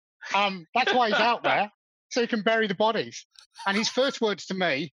 That's why he's out there, so he can bury the bodies. And his first words to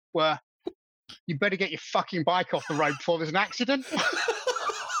me were, "You better get your fucking bike off the road before there's an accident."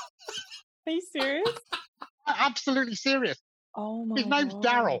 Are you serious? Absolutely serious. Oh my His name's God.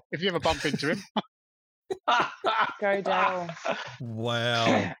 Daryl, if you ever bump into him. Go Daryl.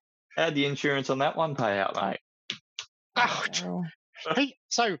 Wow. How'd the insurance on that one pay out, mate? Ouch. Daryl.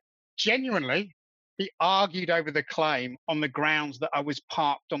 So, genuinely, he argued over the claim on the grounds that I was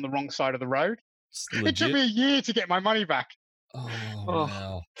parked on the wrong side of the road. It's It took me a legit. year to get my money back. Oh, Oh.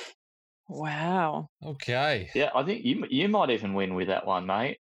 wow. Wow. Okay. Yeah, I think you might even win with that one,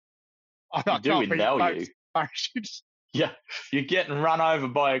 mate. I You do can't in beat value. both parachutes. Yeah, you're getting run over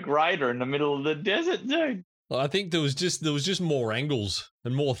by a grader in the middle of the desert, dude. Well, I think there was just more angles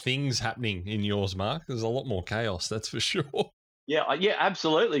and more things happening in yours, Mark. There's a lot more chaos, that's for sure. Yeah,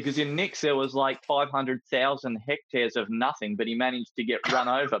 absolutely. Because in Nick's there was like 500,000 hectares of nothing, but he managed to get run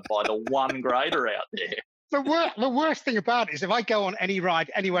over by the one grader out there. The worst thing about it is if I go on any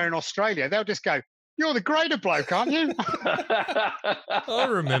ride anywhere in Australia, they'll just go, "You're the grader bloke, aren't you?" I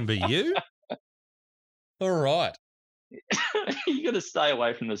remember you. All right. You got to stay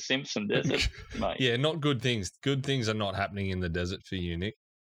away from the Simpson Desert, mate. Yeah, not good things. Good things are not happening in the desert for you, Nick.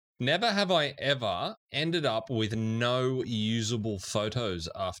 Never have I ever ended up with no usable photos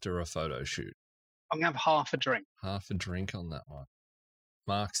after a photo shoot. I'm going to have half a drink. Half a drink on that one.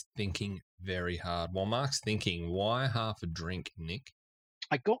 Mark's thinking very hard. While Mark's thinking, why half a drink, Nick?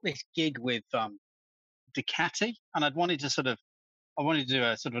 I got this gig with Ducati, and I wanted to do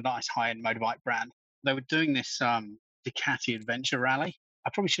a sort of a nice high-end motorbike brand. They were doing this Ducati Adventure Rally. I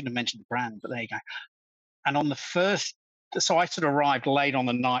probably shouldn't have mentioned the brand, but there you go. And on the first, so I sort of arrived late on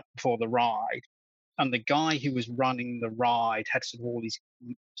the night before the ride, and the guy who was running the ride had sort of all these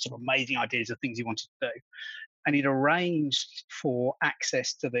sort of amazing ideas of things he wanted to do. And he'd arranged for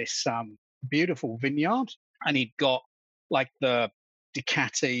access to this beautiful vineyard, and he'd got like the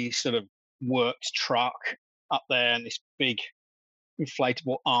Ducati sort of works truck up there and this big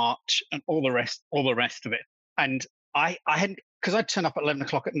inflatable arch and all the rest of it. And I hadn't, because I'd turn up at 11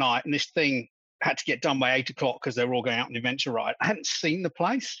 o'clock at night and this thing had to get done by 8 o'clock because they were all going out on the adventure ride. I hadn't seen the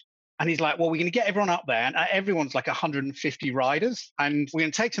place. And he's like, "Well, we're going to get everyone up there." And everyone's like 150 riders. And we're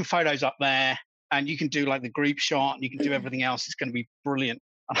going to take some photos up there. And you can do like the group shot and you can do everything else. It's going to be brilliant.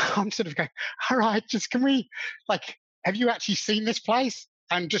 And I'm sort of going, "All right, just can we, like, have you actually seen this place?"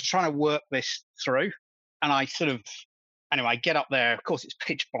 I'm just trying to work this through. And I sort of, anyway, I get up there. Of course, it's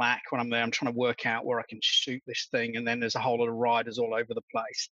pitch black when I'm there. I'm trying to work out where I can shoot this thing. And then there's a whole lot of riders all over the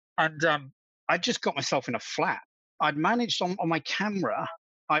place. And I just got myself in a flat. I'd managed on my camera.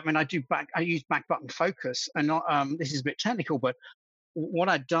 I use back button focus. And not, this is a bit technical, but what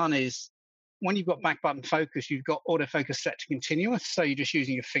I'd done is when you've got back button focus, you've got autofocus set to continuous. So you're just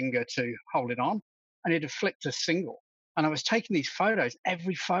using your finger to hold it on. And it had flicked to single. And I was taking these photos.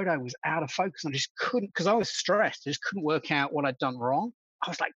 Every photo was out of focus. I just couldn't, because I was stressed. I just couldn't work out what I'd done wrong. I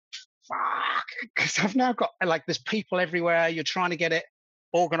was like, fuck, because I've now got, like, there's people everywhere. You're trying to get it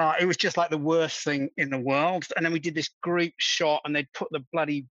organized. It was just like the worst thing in the world. And then we did this group shot and they'd put the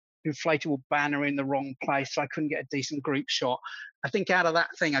bloody inflatable banner in the wrong place. So I couldn't get a decent group shot. I think out of that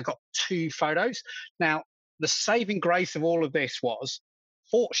thing, I got 2 photos. Now, the saving grace of all of this was,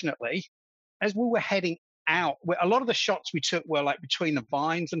 fortunately, as we were heading out, a lot of the shots we took were like between the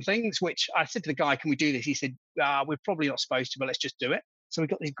vines and things, which I said to the guy, "Can we do this?" He said, "We're probably not supposed to, but let's just do it." So we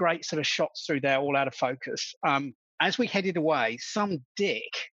got these great sort of shots through there, all out of focus. As we headed away, some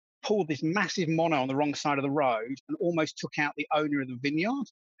dick pulled this massive mono on the wrong side of the road and almost took out the owner of the vineyard,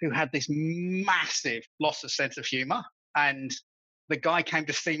 who had this massive loss of sense of humor. And the guy came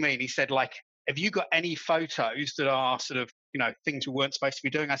to see me and he said, like, "Have you got any photos that are sort of, you know, things we weren't supposed to be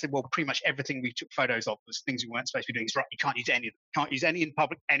doing?" I said, "Well, pretty much everything we took photos of was things we weren't supposed to be doing." He's right, "You can't use any of them. Can't use any in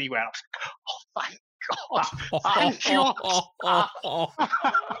public anywhere." I was like, "Oh, thank God. Thank God."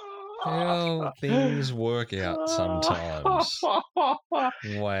 How things work out sometimes. Wow.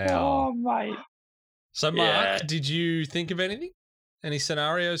 Oh, mate. So, Mark, Yeah. did you think of anything? Any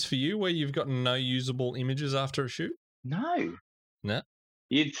scenarios for you where you've got no usable images after a shoot? No. No.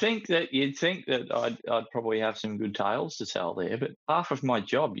 You'd think that I'd probably have some good tales to tell there, but half of my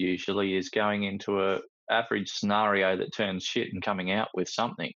job usually is going into a average scenario that turns shit and coming out with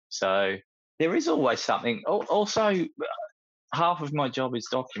something. So there is always something. Also, half of my job is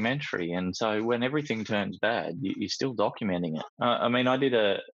documentary, and so when everything turns bad, you're still documenting it. I mean, I did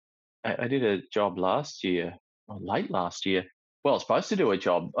a job last year late last year. Well, I was supposed to do a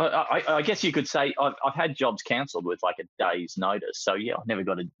job. I guess you could say I've had jobs cancelled with like a day's notice. So yeah, I never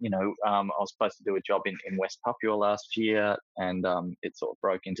got a. I was supposed to do a job in West Papua last year, and it sort of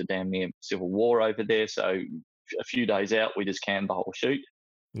broke into damn near civil war over there. So a few days out, we just canned the whole shoot.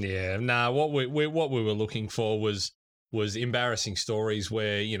 Yeah, what we were looking for was embarrassing stories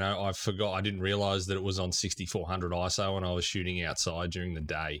where I didn't realize that it was on 6400 ISO and I was shooting outside during the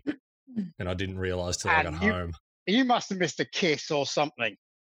day, and I didn't realize till I got home. You must have missed a kiss or something.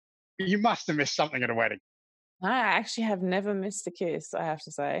 You must have missed something at a wedding. I actually have never missed a kiss, I have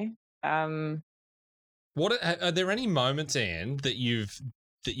to say. What are there any moments, Anne, that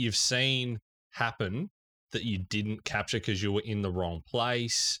you've seen happen that you didn't capture because you were in the wrong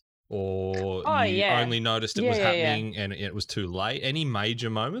place, or only noticed it was happening and it was too late? Any major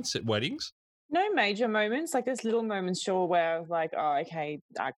moments at weddings? No major moments. Like there's little moments, sure, where I was like, oh, okay,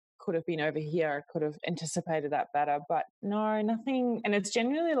 I could have been over here. I could have anticipated that better, but no, nothing. And it's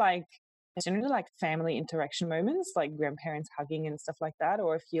generally like family interaction moments, like grandparents hugging and stuff like that.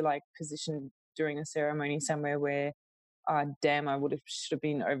 Or if you're like positioned during a ceremony somewhere where, damn, should have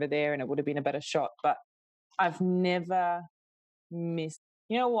been over there and it would have been a better shot. But I've never missed.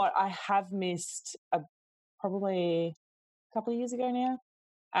 You know what? I have missed probably a couple of years ago now.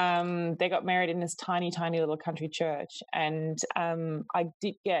 They got married in this tiny, tiny little country church, and I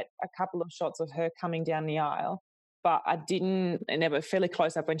did get a couple of shots of her coming down the aisle, but and they were fairly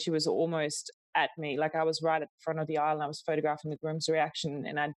close up when she was almost at me. Like I was right at the front of the aisle and I was photographing the groom's reaction,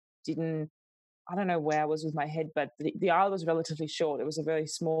 and I don't know where I was with my head, but the aisle was relatively short. It was a very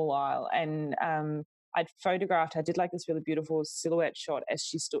small aisle, and I did like this really beautiful silhouette shot as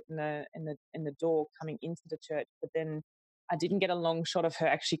she stood in the door coming into the church, but then I didn't get a long shot of her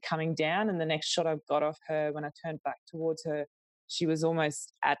actually coming down. And the next shot I got of her when I turned back towards her, she was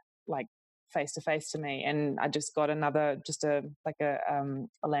almost at like face to face to me. And I just got a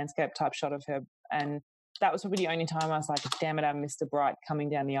landscape type shot of her. And that was probably the only time I was like, damn it, I missed a bride coming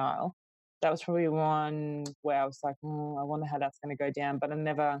down the aisle. That was probably one where I was like, I wonder how that's going to go down. But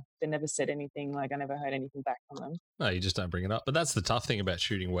they never said anything. Like I never heard anything back from them. No, you just don't bring it up. But that's the tough thing about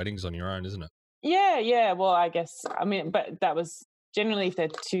shooting weddings on your own, isn't it? Yeah. Well, I guess, but that was generally, if they're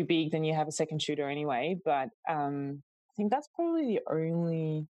too big, then you have a second shooter anyway. But I think that's probably the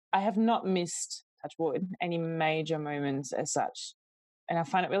only, I have not missed, touch wood, any major moments as such. And I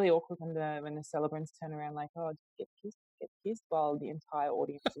find it really awkward when the celebrants turn around like, oh, get kissed while the entire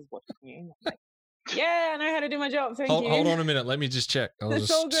audience is watching you. And I'm like, yeah, I know how to do my job. Thank you. Hold on a minute. Let me just check. I'll It's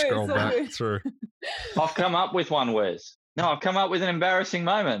just all good, scroll it's all back good. through. I've come up with one, Wes. No, I've come up with an embarrassing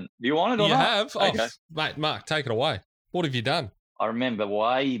moment. Do you want it or You not? have? Okay. Oh, mate, Mark, take it away. What have you done? I remember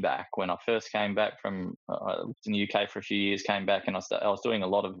way back when I first came back from I was in the UK for a few years, came back, and I was doing a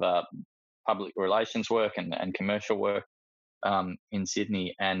lot of public relations work and commercial work in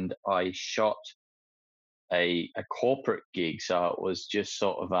Sydney, and I shot a corporate gig. So it was just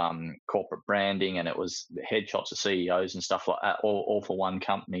sort of corporate branding, and it was headshots of CEOs and stuff like that, all for one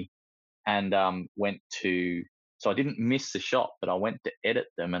company. And so I didn't miss the shot, but I went to edit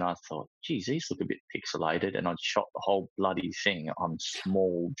them, and I thought, geez, these look a bit pixelated, and I'd shot the whole bloody thing on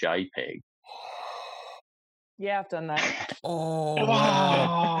small JPEG. Yeah, I've done that. Oh,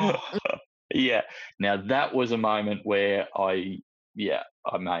 wow. Yeah. Now that was a moment where I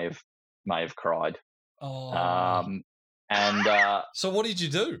may have cried. Oh. So what did you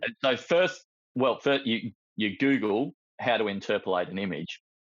do? So first you Google how to interpolate an image.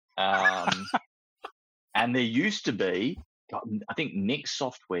 And there used to be, I think Nick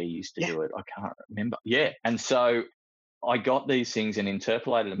Software used to do it. I can't remember. Yeah. And so I got these things and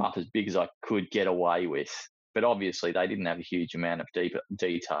interpolated them up as big as I could get away with. But obviously they didn't have a huge amount of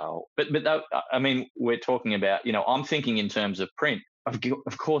detail. But we're talking about, I'm thinking in terms of print.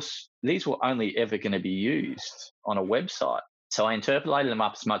 Of course, these were only ever going to be used on a website. So I interpolated them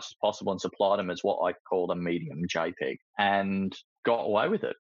up as much as possible and supplied them as what I called a medium JPEG and got away with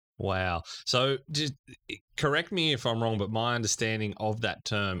it. Wow. So just correct me if I'm wrong, but my understanding of that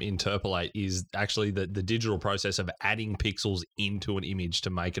term interpolate is actually the digital process of adding pixels into an image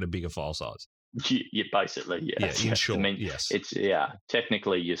to make it a bigger file size. Yeah, basically, yes. Yeah, in short, I mean, yes. It's,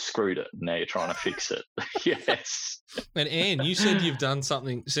 technically you screwed it. Now you're trying to fix it. Yes. And Anne, you said you've done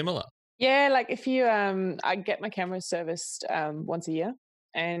something similar. Yeah, like if you, I get my cameras serviced once a year.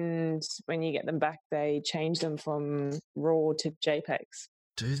 And when you get them back, they change them from RAW to JPEGs.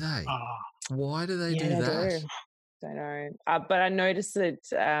 Do they? Why do they do they that? Don't know. But I noticed it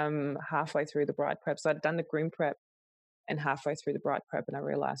halfway through the bride prep. So I'd done the groom prep and halfway through the bride prep, and I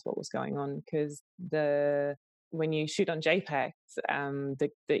realized what was going on because the when you shoot on JPEGs,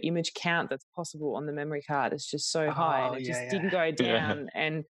 the image count that's possible on the memory card is just so high, and it just didn't go down.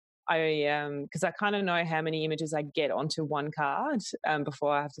 And I, because I kind of know how many images I get onto one card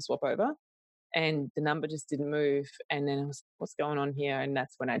before I have to swap over, and the number just didn't move. And then I was, what's going on here? And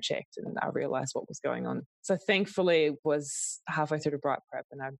that's when I checked and I realized what was going on. So thankfully it was halfway through the bright prep,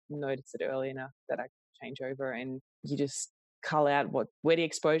 and I noticed it early enough that I could change over. And you just cull out where the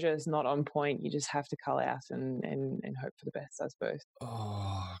exposure is not on point. You just have to cull out and hope for the best, I suppose.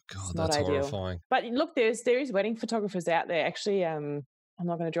 Oh God, It's that's not ideal. horrifying. But look, there is wedding photographers out there. Actually, I'm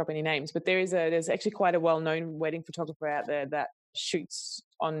not going to drop any names, but there's actually quite a well-known wedding photographer out there that shoots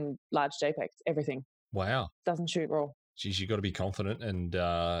on large JPEGs, everything. Wow. Doesn't shoot raw. Geez, you got to be confident and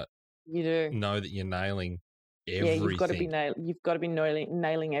you do know that you're nailing everything. Yeah, you've got to be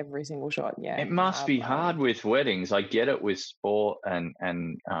nailing every single shot. Yeah, it must be hard with weddings. I get it with sport and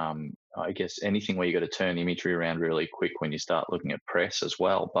I guess anything where you got to turn imagery around really quick when you start looking at press as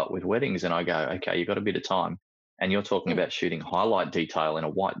well. But with weddings, and I go, okay, you've got a bit of time, and you're talking about shooting highlight detail in a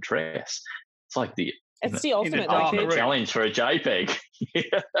white dress. It's like it's the ultimate challenge for a JPEG.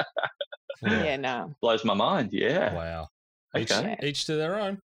 Yeah, no, blows my mind. Yeah, wow. Okay, each to their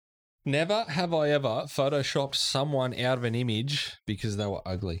own. Never have I ever photoshopped someone out of an image because they were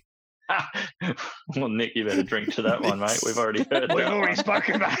ugly. Well, Nick, you better drink to that one, mate. We've already heard that. We've already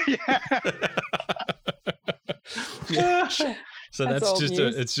spoken about it. Yeah. So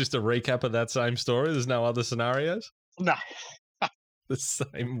that's just a recap of that same story. There's no other scenarios? No. The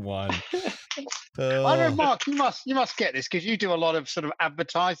same one. I don't know, Mark, you must get this because you do a lot of sort of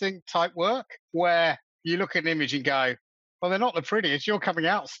advertising type work where you look at an image and go, well, they're not the prettiest. You're coming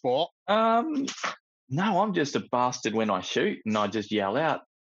out sport. No, I'm just a bastard when I shoot, and I just yell out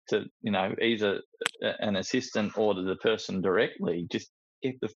to, either an assistant or to the person directly, just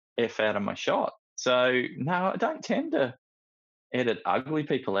get the F out of my shot. So, no, I don't tend to edit ugly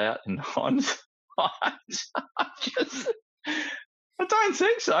people out in hindsight. I don't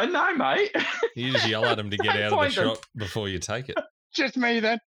think so. No, mate. You just yell at them to get out of the shot before you take it. Just me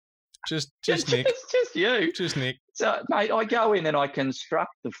then. Just Nick. It's just you. Just Nick. So, mate, I go in and I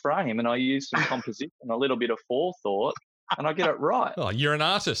construct the frame and I use some composition, a little bit of forethought, and I get it right. Oh, you're an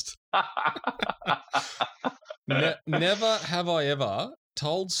artist. Never have I ever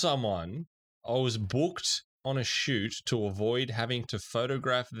told someone I was booked on a shoot to avoid having to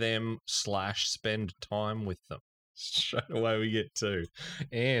photograph them / spend time with them. Straight away we get two.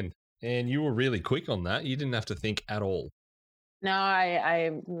 And you were really quick on that. You didn't have to think at all. No, I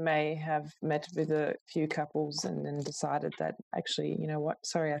may have met with a few couples and then decided that actually, you know what?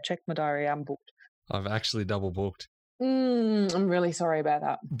 Sorry, I checked my diary. I'm booked. I've actually double booked. I'm really sorry about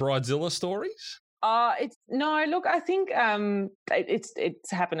that. Bridezilla stories? Look, I think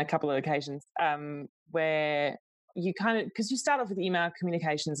it's happened a couple of occasions where you kind of, because you start off with email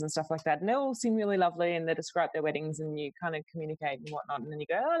communications and stuff like that, and they all seem really lovely and they describe their weddings and you kind of communicate and whatnot, and then you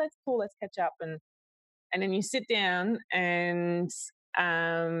go, oh, that's cool, let's catch up, and then you sit down and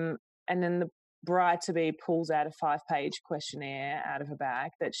then the bride-to-be pulls out a 5-page questionnaire out of her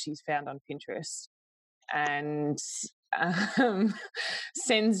bag that she's found on Pinterest and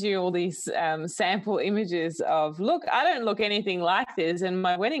sends you all these sample images of, look, I don't look anything like this and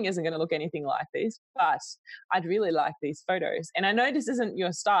my wedding isn't going to look anything like this, but I'd really like these photos. And I know this isn't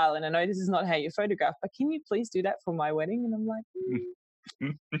your style and I know this is not how you photograph, but can you please do that for my wedding? And I'm like,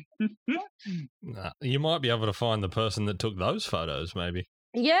 Nah, you might be able to find the person that took those photos, maybe.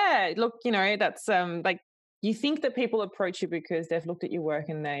 Yeah, look, that's like, you think that people approach you because they've looked at your work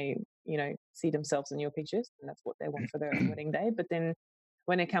and they, see themselves in your pictures and that's what they want for their wedding day. But then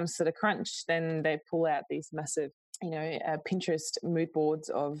when it comes to the crunch, then they pull out these massive, Pinterest mood boards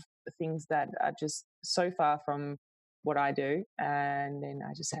of things that are just so far from what I do. And then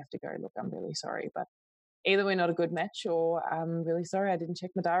I just have to go, look, I'm really sorry, but either we're not a good match or I'm really sorry I didn't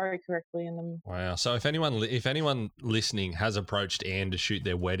check my diary correctly. And Wow. So if anyone listening has approached Anne to shoot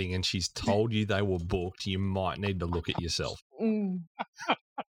their wedding and she's told you they were booked, you might need to look at yourself.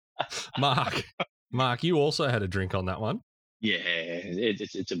 Mark, you also had a drink on that one. Yeah,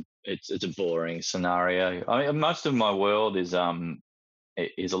 it's a boring scenario. I mean, most of my world is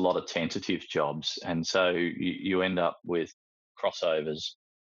a lot of tentative jobs, and so you end up with crossovers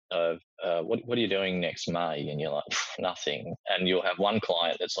of what are you doing next May? And you're like, nothing. And you'll have one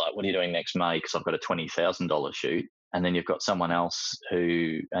client that's like, what are you doing next May? Because I've got a $20,000 shoot. And then you've got someone else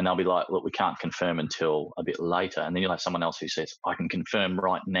and they'll be like, look, we can't confirm until a bit later. And then you'll have someone else who says, I can confirm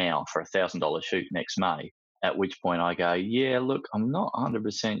right now for a $1,000 shoot next May. At which point I go, yeah, look, I'm not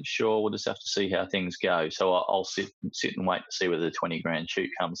 100% sure. We'll just have to see how things go. So I'll sit and wait to see whether the 20 grand shoot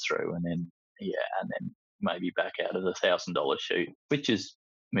comes through. And then, maybe back out of the $1,000 shoot, which is,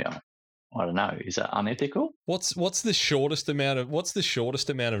 I don't know, is that unethical? What's the shortest amount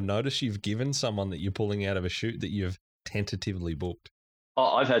of notice you've given someone that you're pulling out of a shoot that you've tentatively booked?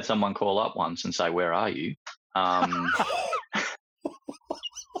 Oh, I've had someone call up once and say, "Where are you?"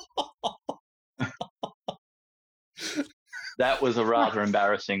 That was a rather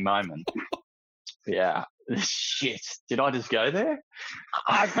embarrassing moment. Yeah. Shit. Did I just go there?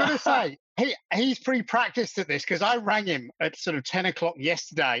 I've got to say, he's pre-practiced at this because I rang him at sort of 10 o'clock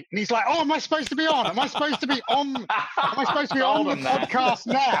yesterday, and he's like, "Oh, am I supposed to be on? Am I supposed to be on? Am I supposed to be on the podcast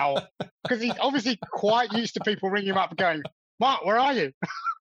now?" Because he's obviously quite used to people ringing him up and going, "Mark, where are you?"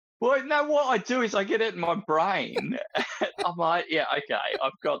 Well, no, what I do is I get it in my brain. I'm like, yeah, okay,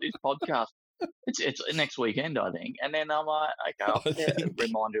 I've got this podcast. It's next weekend, I think. And then I'm like, okay, I'll put a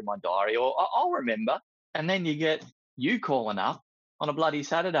reminder in my diary, or I'll remember. And then you get you calling up on a bloody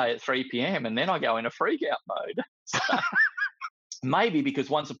Saturday at 3 p.m. and then I go into freak out mode. So, maybe because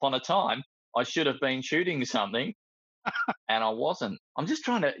once upon a time I should have been shooting something and I wasn't. I'm just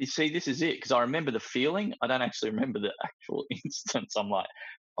trying to, you see, this is it, because I remember the feeling. I don't actually remember the actual instance. I'm like,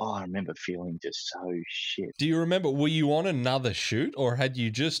 oh, I remember feeling just so shit. Do you remember, were you on another shoot or had you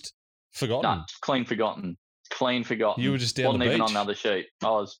just forgotten? No, clean forgotten. Clean forgotten. You were just down Wasn't the beach? even on another shoot.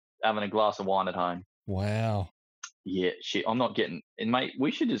 I was having a glass of wine at home. Wow. Yeah, shit. I'm not getting, and mate,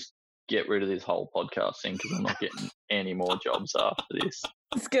 we should just get rid of this whole podcast thing because I'm not getting any more jobs after this.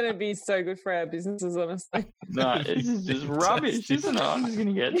 It's going to be so good for our businesses, honestly. No, it's just rubbish, isn't it? I'm just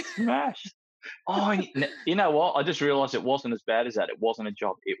going to get smashed. Oh, you know what? I just realised it wasn't as bad as that. It wasn't a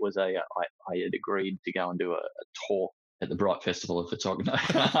job. It was I had agreed to go and do a talk at the Bright Festival of Photography.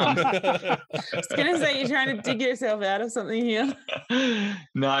 I was going to say, you're trying to dig yourself out of something here.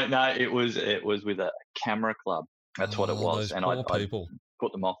 No, it was with a camera club. That's what it was. And I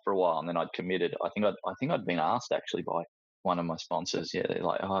put them off for a while, and then I'd committed. I think I'd been asked actually by one of my sponsors. Yeah, they're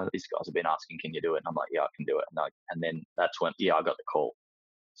like, "Oh, these guys have been asking, can you do it?" And I'm like, "Yeah, I can do it." And then that's when, I got the call.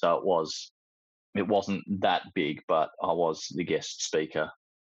 So it wasn't that big, but I was the guest speaker.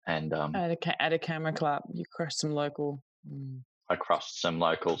 And at a camera club, you crushed some local. I crushed some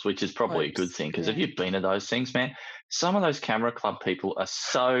locals, which is probably a good thing, because if you've been to those things, man, some of those camera club people are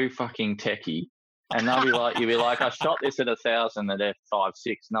so fucking techie, and they'll be like, you'll be like, "I shot this at 1,000 at f5.6,"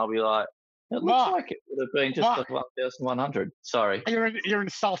 and they'll be like, "It looks like it would have been just 1,100." Sorry, you're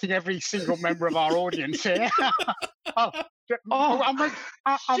insulting every single member of our audience here. I'll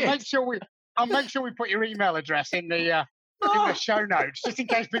make sure we put your email address in the show notes, just in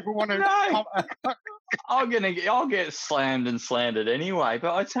case people want to. No. I'll get slammed and slandered anyway.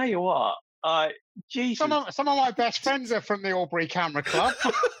 But I tell you what, Jesus. Some of my best friends are from the Albury Camera Club.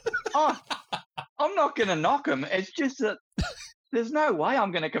 I'm not going to knock them. It's just that there's no way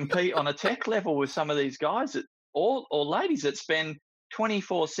I'm going to compete on a tech level with some of these guys or ladies that spend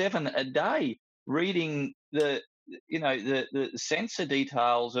 24/7 a day reading the sensor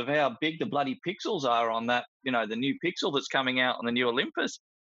details of how big the bloody pixels are on that, the new Pixel that's coming out on the new Olympus.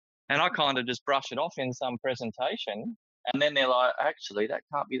 And I kind of just brush it off in some presentation. And then they're like, "Actually, that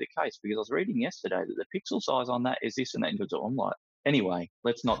can't be the case, because I was reading yesterday that the pixel size on that is this and that." I'm like, anyway,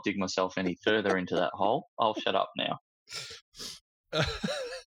 let's not dig myself any further into that hole. I'll shut up now.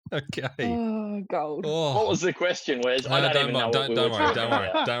 Okay. Oh, gold. Oh. What was the question, Wes? Don't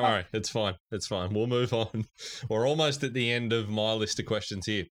worry. It's fine. We'll move on. We're almost at the end of my list of questions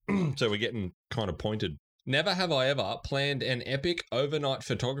here. So we're getting kind of pointed. Never have I ever planned an epic overnight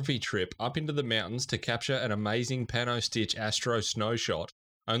photography trip up into the mountains to capture an amazing pano stitch astro snow shot,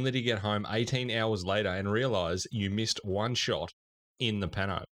 only to get home 18 hours later and realise you missed one shot in the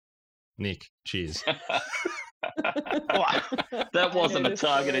pano. Nick, cheers. That wasn't a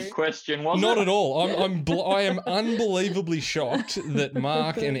targeted question, was it? Not at all. I am unbelievably shocked that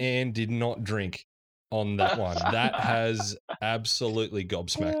Mark and Anne did not drink on that one. That has absolutely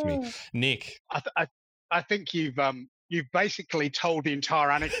gobsmacked me. Nick, I think you've basically told the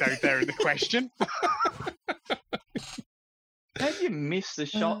entire anecdote there in the question. How did you miss the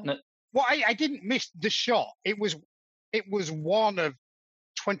shot? Well, I didn't miss the shot. It was one of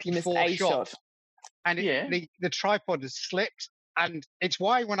 24 shots. And the tripod has slipped, and it's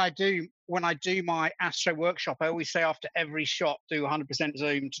why when I do my Astro workshop, I always say after every shot, do 100%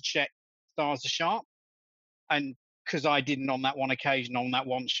 zoom to check stars are sharp. And because I didn't on that one occasion, on that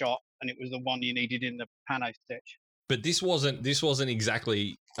one shot, and it was the one you needed in the pano stitch. But this wasn't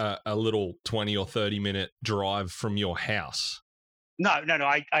exactly a little 20 or 30 minute drive from your house. No.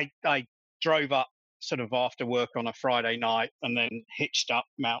 I drove up sort of after work on a Friday night, and then hitched up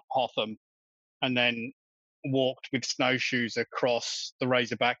Mount Hotham, and then walked with snowshoes across the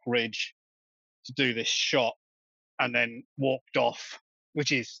Razorback Ridge to do this shot, and then walked off,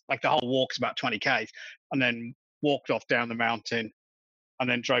 which is like the whole walk's about 20 k's, and then walked off down the mountain, and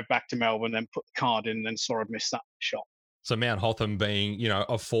then drove back to Melbourne, then put the card in, and then saw I'd missed that shot. So Mount Hotham being,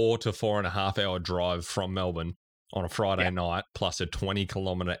 a 4 to 4.5 hour drive from Melbourne on a Friday night, plus a 20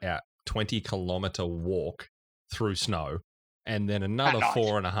 kilometer walk through snow, and then another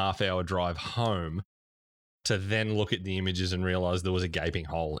 4.5 hour drive home to then look at the images and realize there was a gaping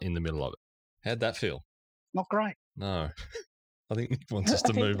hole in the middle of it. How'd that feel? Not great. No. I think Nick wants us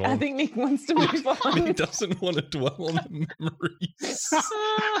to move on. I think Nick wants to move on. He doesn't want to dwell on the memories.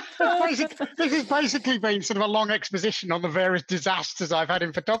 This has basically been sort of a long exposition on the various disasters I've had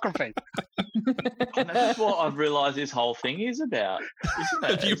in photography. And that's what I've realised this whole thing is about.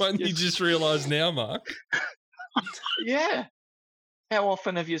 Have you only just realised now, Mark? Yeah. How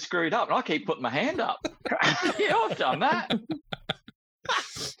often have you screwed up? And I keep putting my hand up. Yeah, I've done that.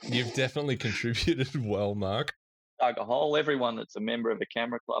 You've definitely contributed well, Mark. Dug a hole. Everyone that's a member of a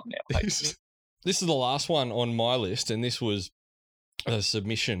camera club now hates me. This is the last one on my list, and this was a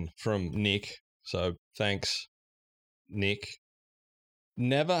submission from Nick. So thanks, Nick.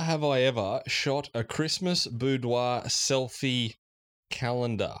 Never have I ever shot a Christmas boudoir selfie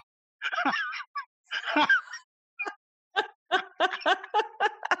calendar.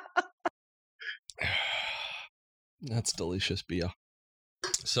 That's delicious beer.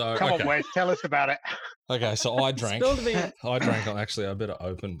 So Come on, Wes, tell us about it. Okay, so I drank. Spill the beer. Actually, I better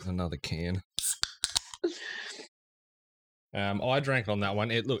open another can. I drank on that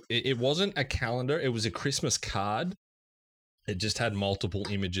one. It wasn't a calendar. It was a Christmas card. It just had multiple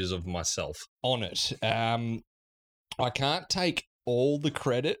images of myself on it. I can't take all the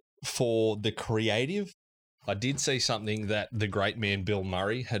credit for the creative. I did see something that the great man Bill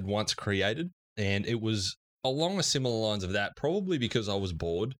Murray had once created, and it was along the similar lines of that, probably because I was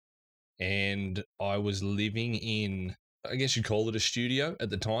bored and I was living in, I guess you'd call it a studio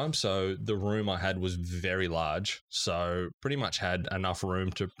at the time. So the room I had was very large. So pretty much had enough room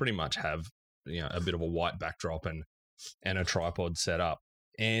to pretty much have, a bit of a white backdrop and a tripod set up.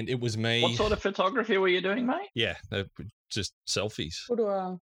 And it was me. What sort of photography were you doing, mate? Yeah, just selfies.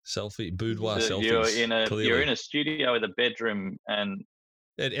 Boudoir. Boudoir So selfies. you're in a studio with a bedroom and...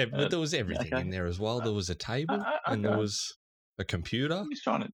 But there was everything in there as well. There was a table and there was a computer. I'm just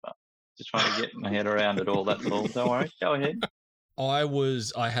trying to get my head around it all. That's all. Don't worry. Go ahead.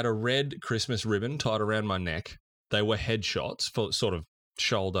 I had a red Christmas ribbon tied around my neck. They were headshots for sort of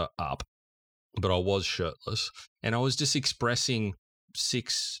shoulder up, but I was shirtless. And I was just expressing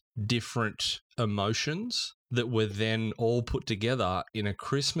 6 different emotions that were then all put together in a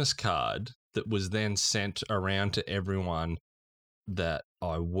Christmas card that was then sent around to everyone that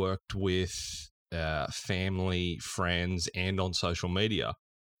I worked with, family, friends, and on social media.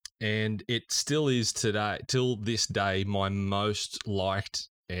 And it still is today, till this day, my most liked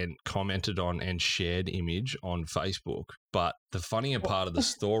and commented on and shared image on Facebook. But the funnier part of the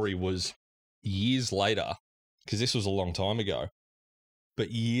story was years later, because this was a long time ago,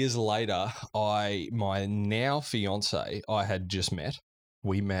 but years later, my now fiance, I had just met.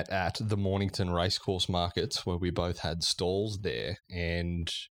 We met at the Mornington Racecourse Markets where we both had stalls there, and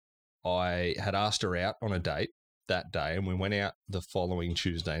I had asked her out on a date that day, and we went out the following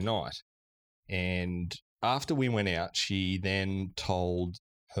Tuesday night. And after we went out, she then told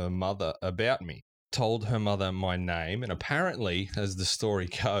her mother about me, told her mother my name, and apparently, as the story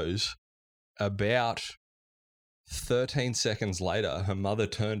goes, about 13 seconds later, her mother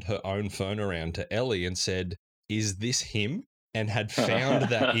turned her own phone around to Ellie and said, "Is this him?" And had found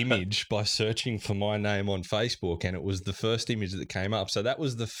that image by searching for my name on Facebook, and it was the first image that came up. So that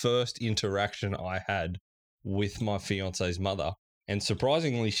was the first interaction I had with my fiance's mother. And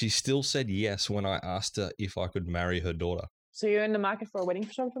surprisingly, she still said yes when I asked her if I could marry her daughter. So you're in the market for a wedding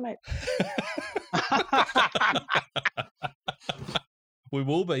photographer, mate? We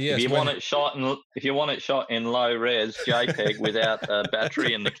will be, yes. If you want it shot in low res JPEG without a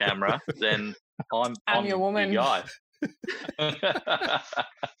battery in the camera, then I'm your woman. Your guy.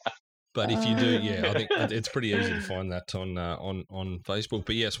 But if you do, I think it's pretty easy to find that on Facebook.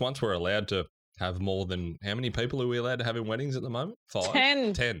 But yes, once we're allowed to have more than, how many people are we allowed to have in weddings at the moment? 5?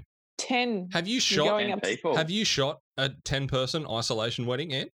 10. 10. Have you shot a 10-person isolation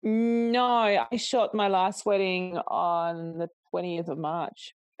wedding, Anne? No, I shot my last wedding on the 20th of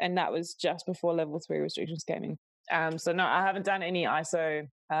March, and that was just before level 3 restrictions came in. So no, I haven't done any ISO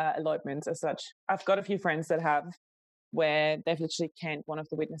elopements as such. I've got a few friends that have, where they've literally canned one of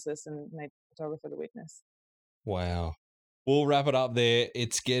the witnesses and made the photographer the witness. Wow. we'll wrap it up there.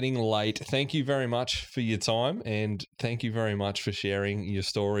 It's getting late. Thank you very much for your time, and thank you very much for sharing your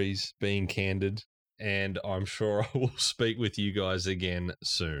stories, being candid, and I'm sure I will speak with you guys again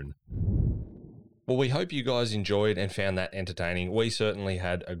soon. Well, we hope you guys enjoyed and found that entertaining. We certainly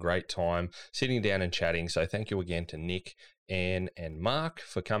had a great time sitting down and chatting, so thank you again to Nick, Anne, and Mark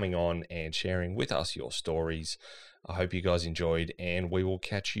for coming on and sharing with us your stories. I hope you guys enjoyed, and we will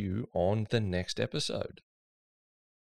catch you on the next episode.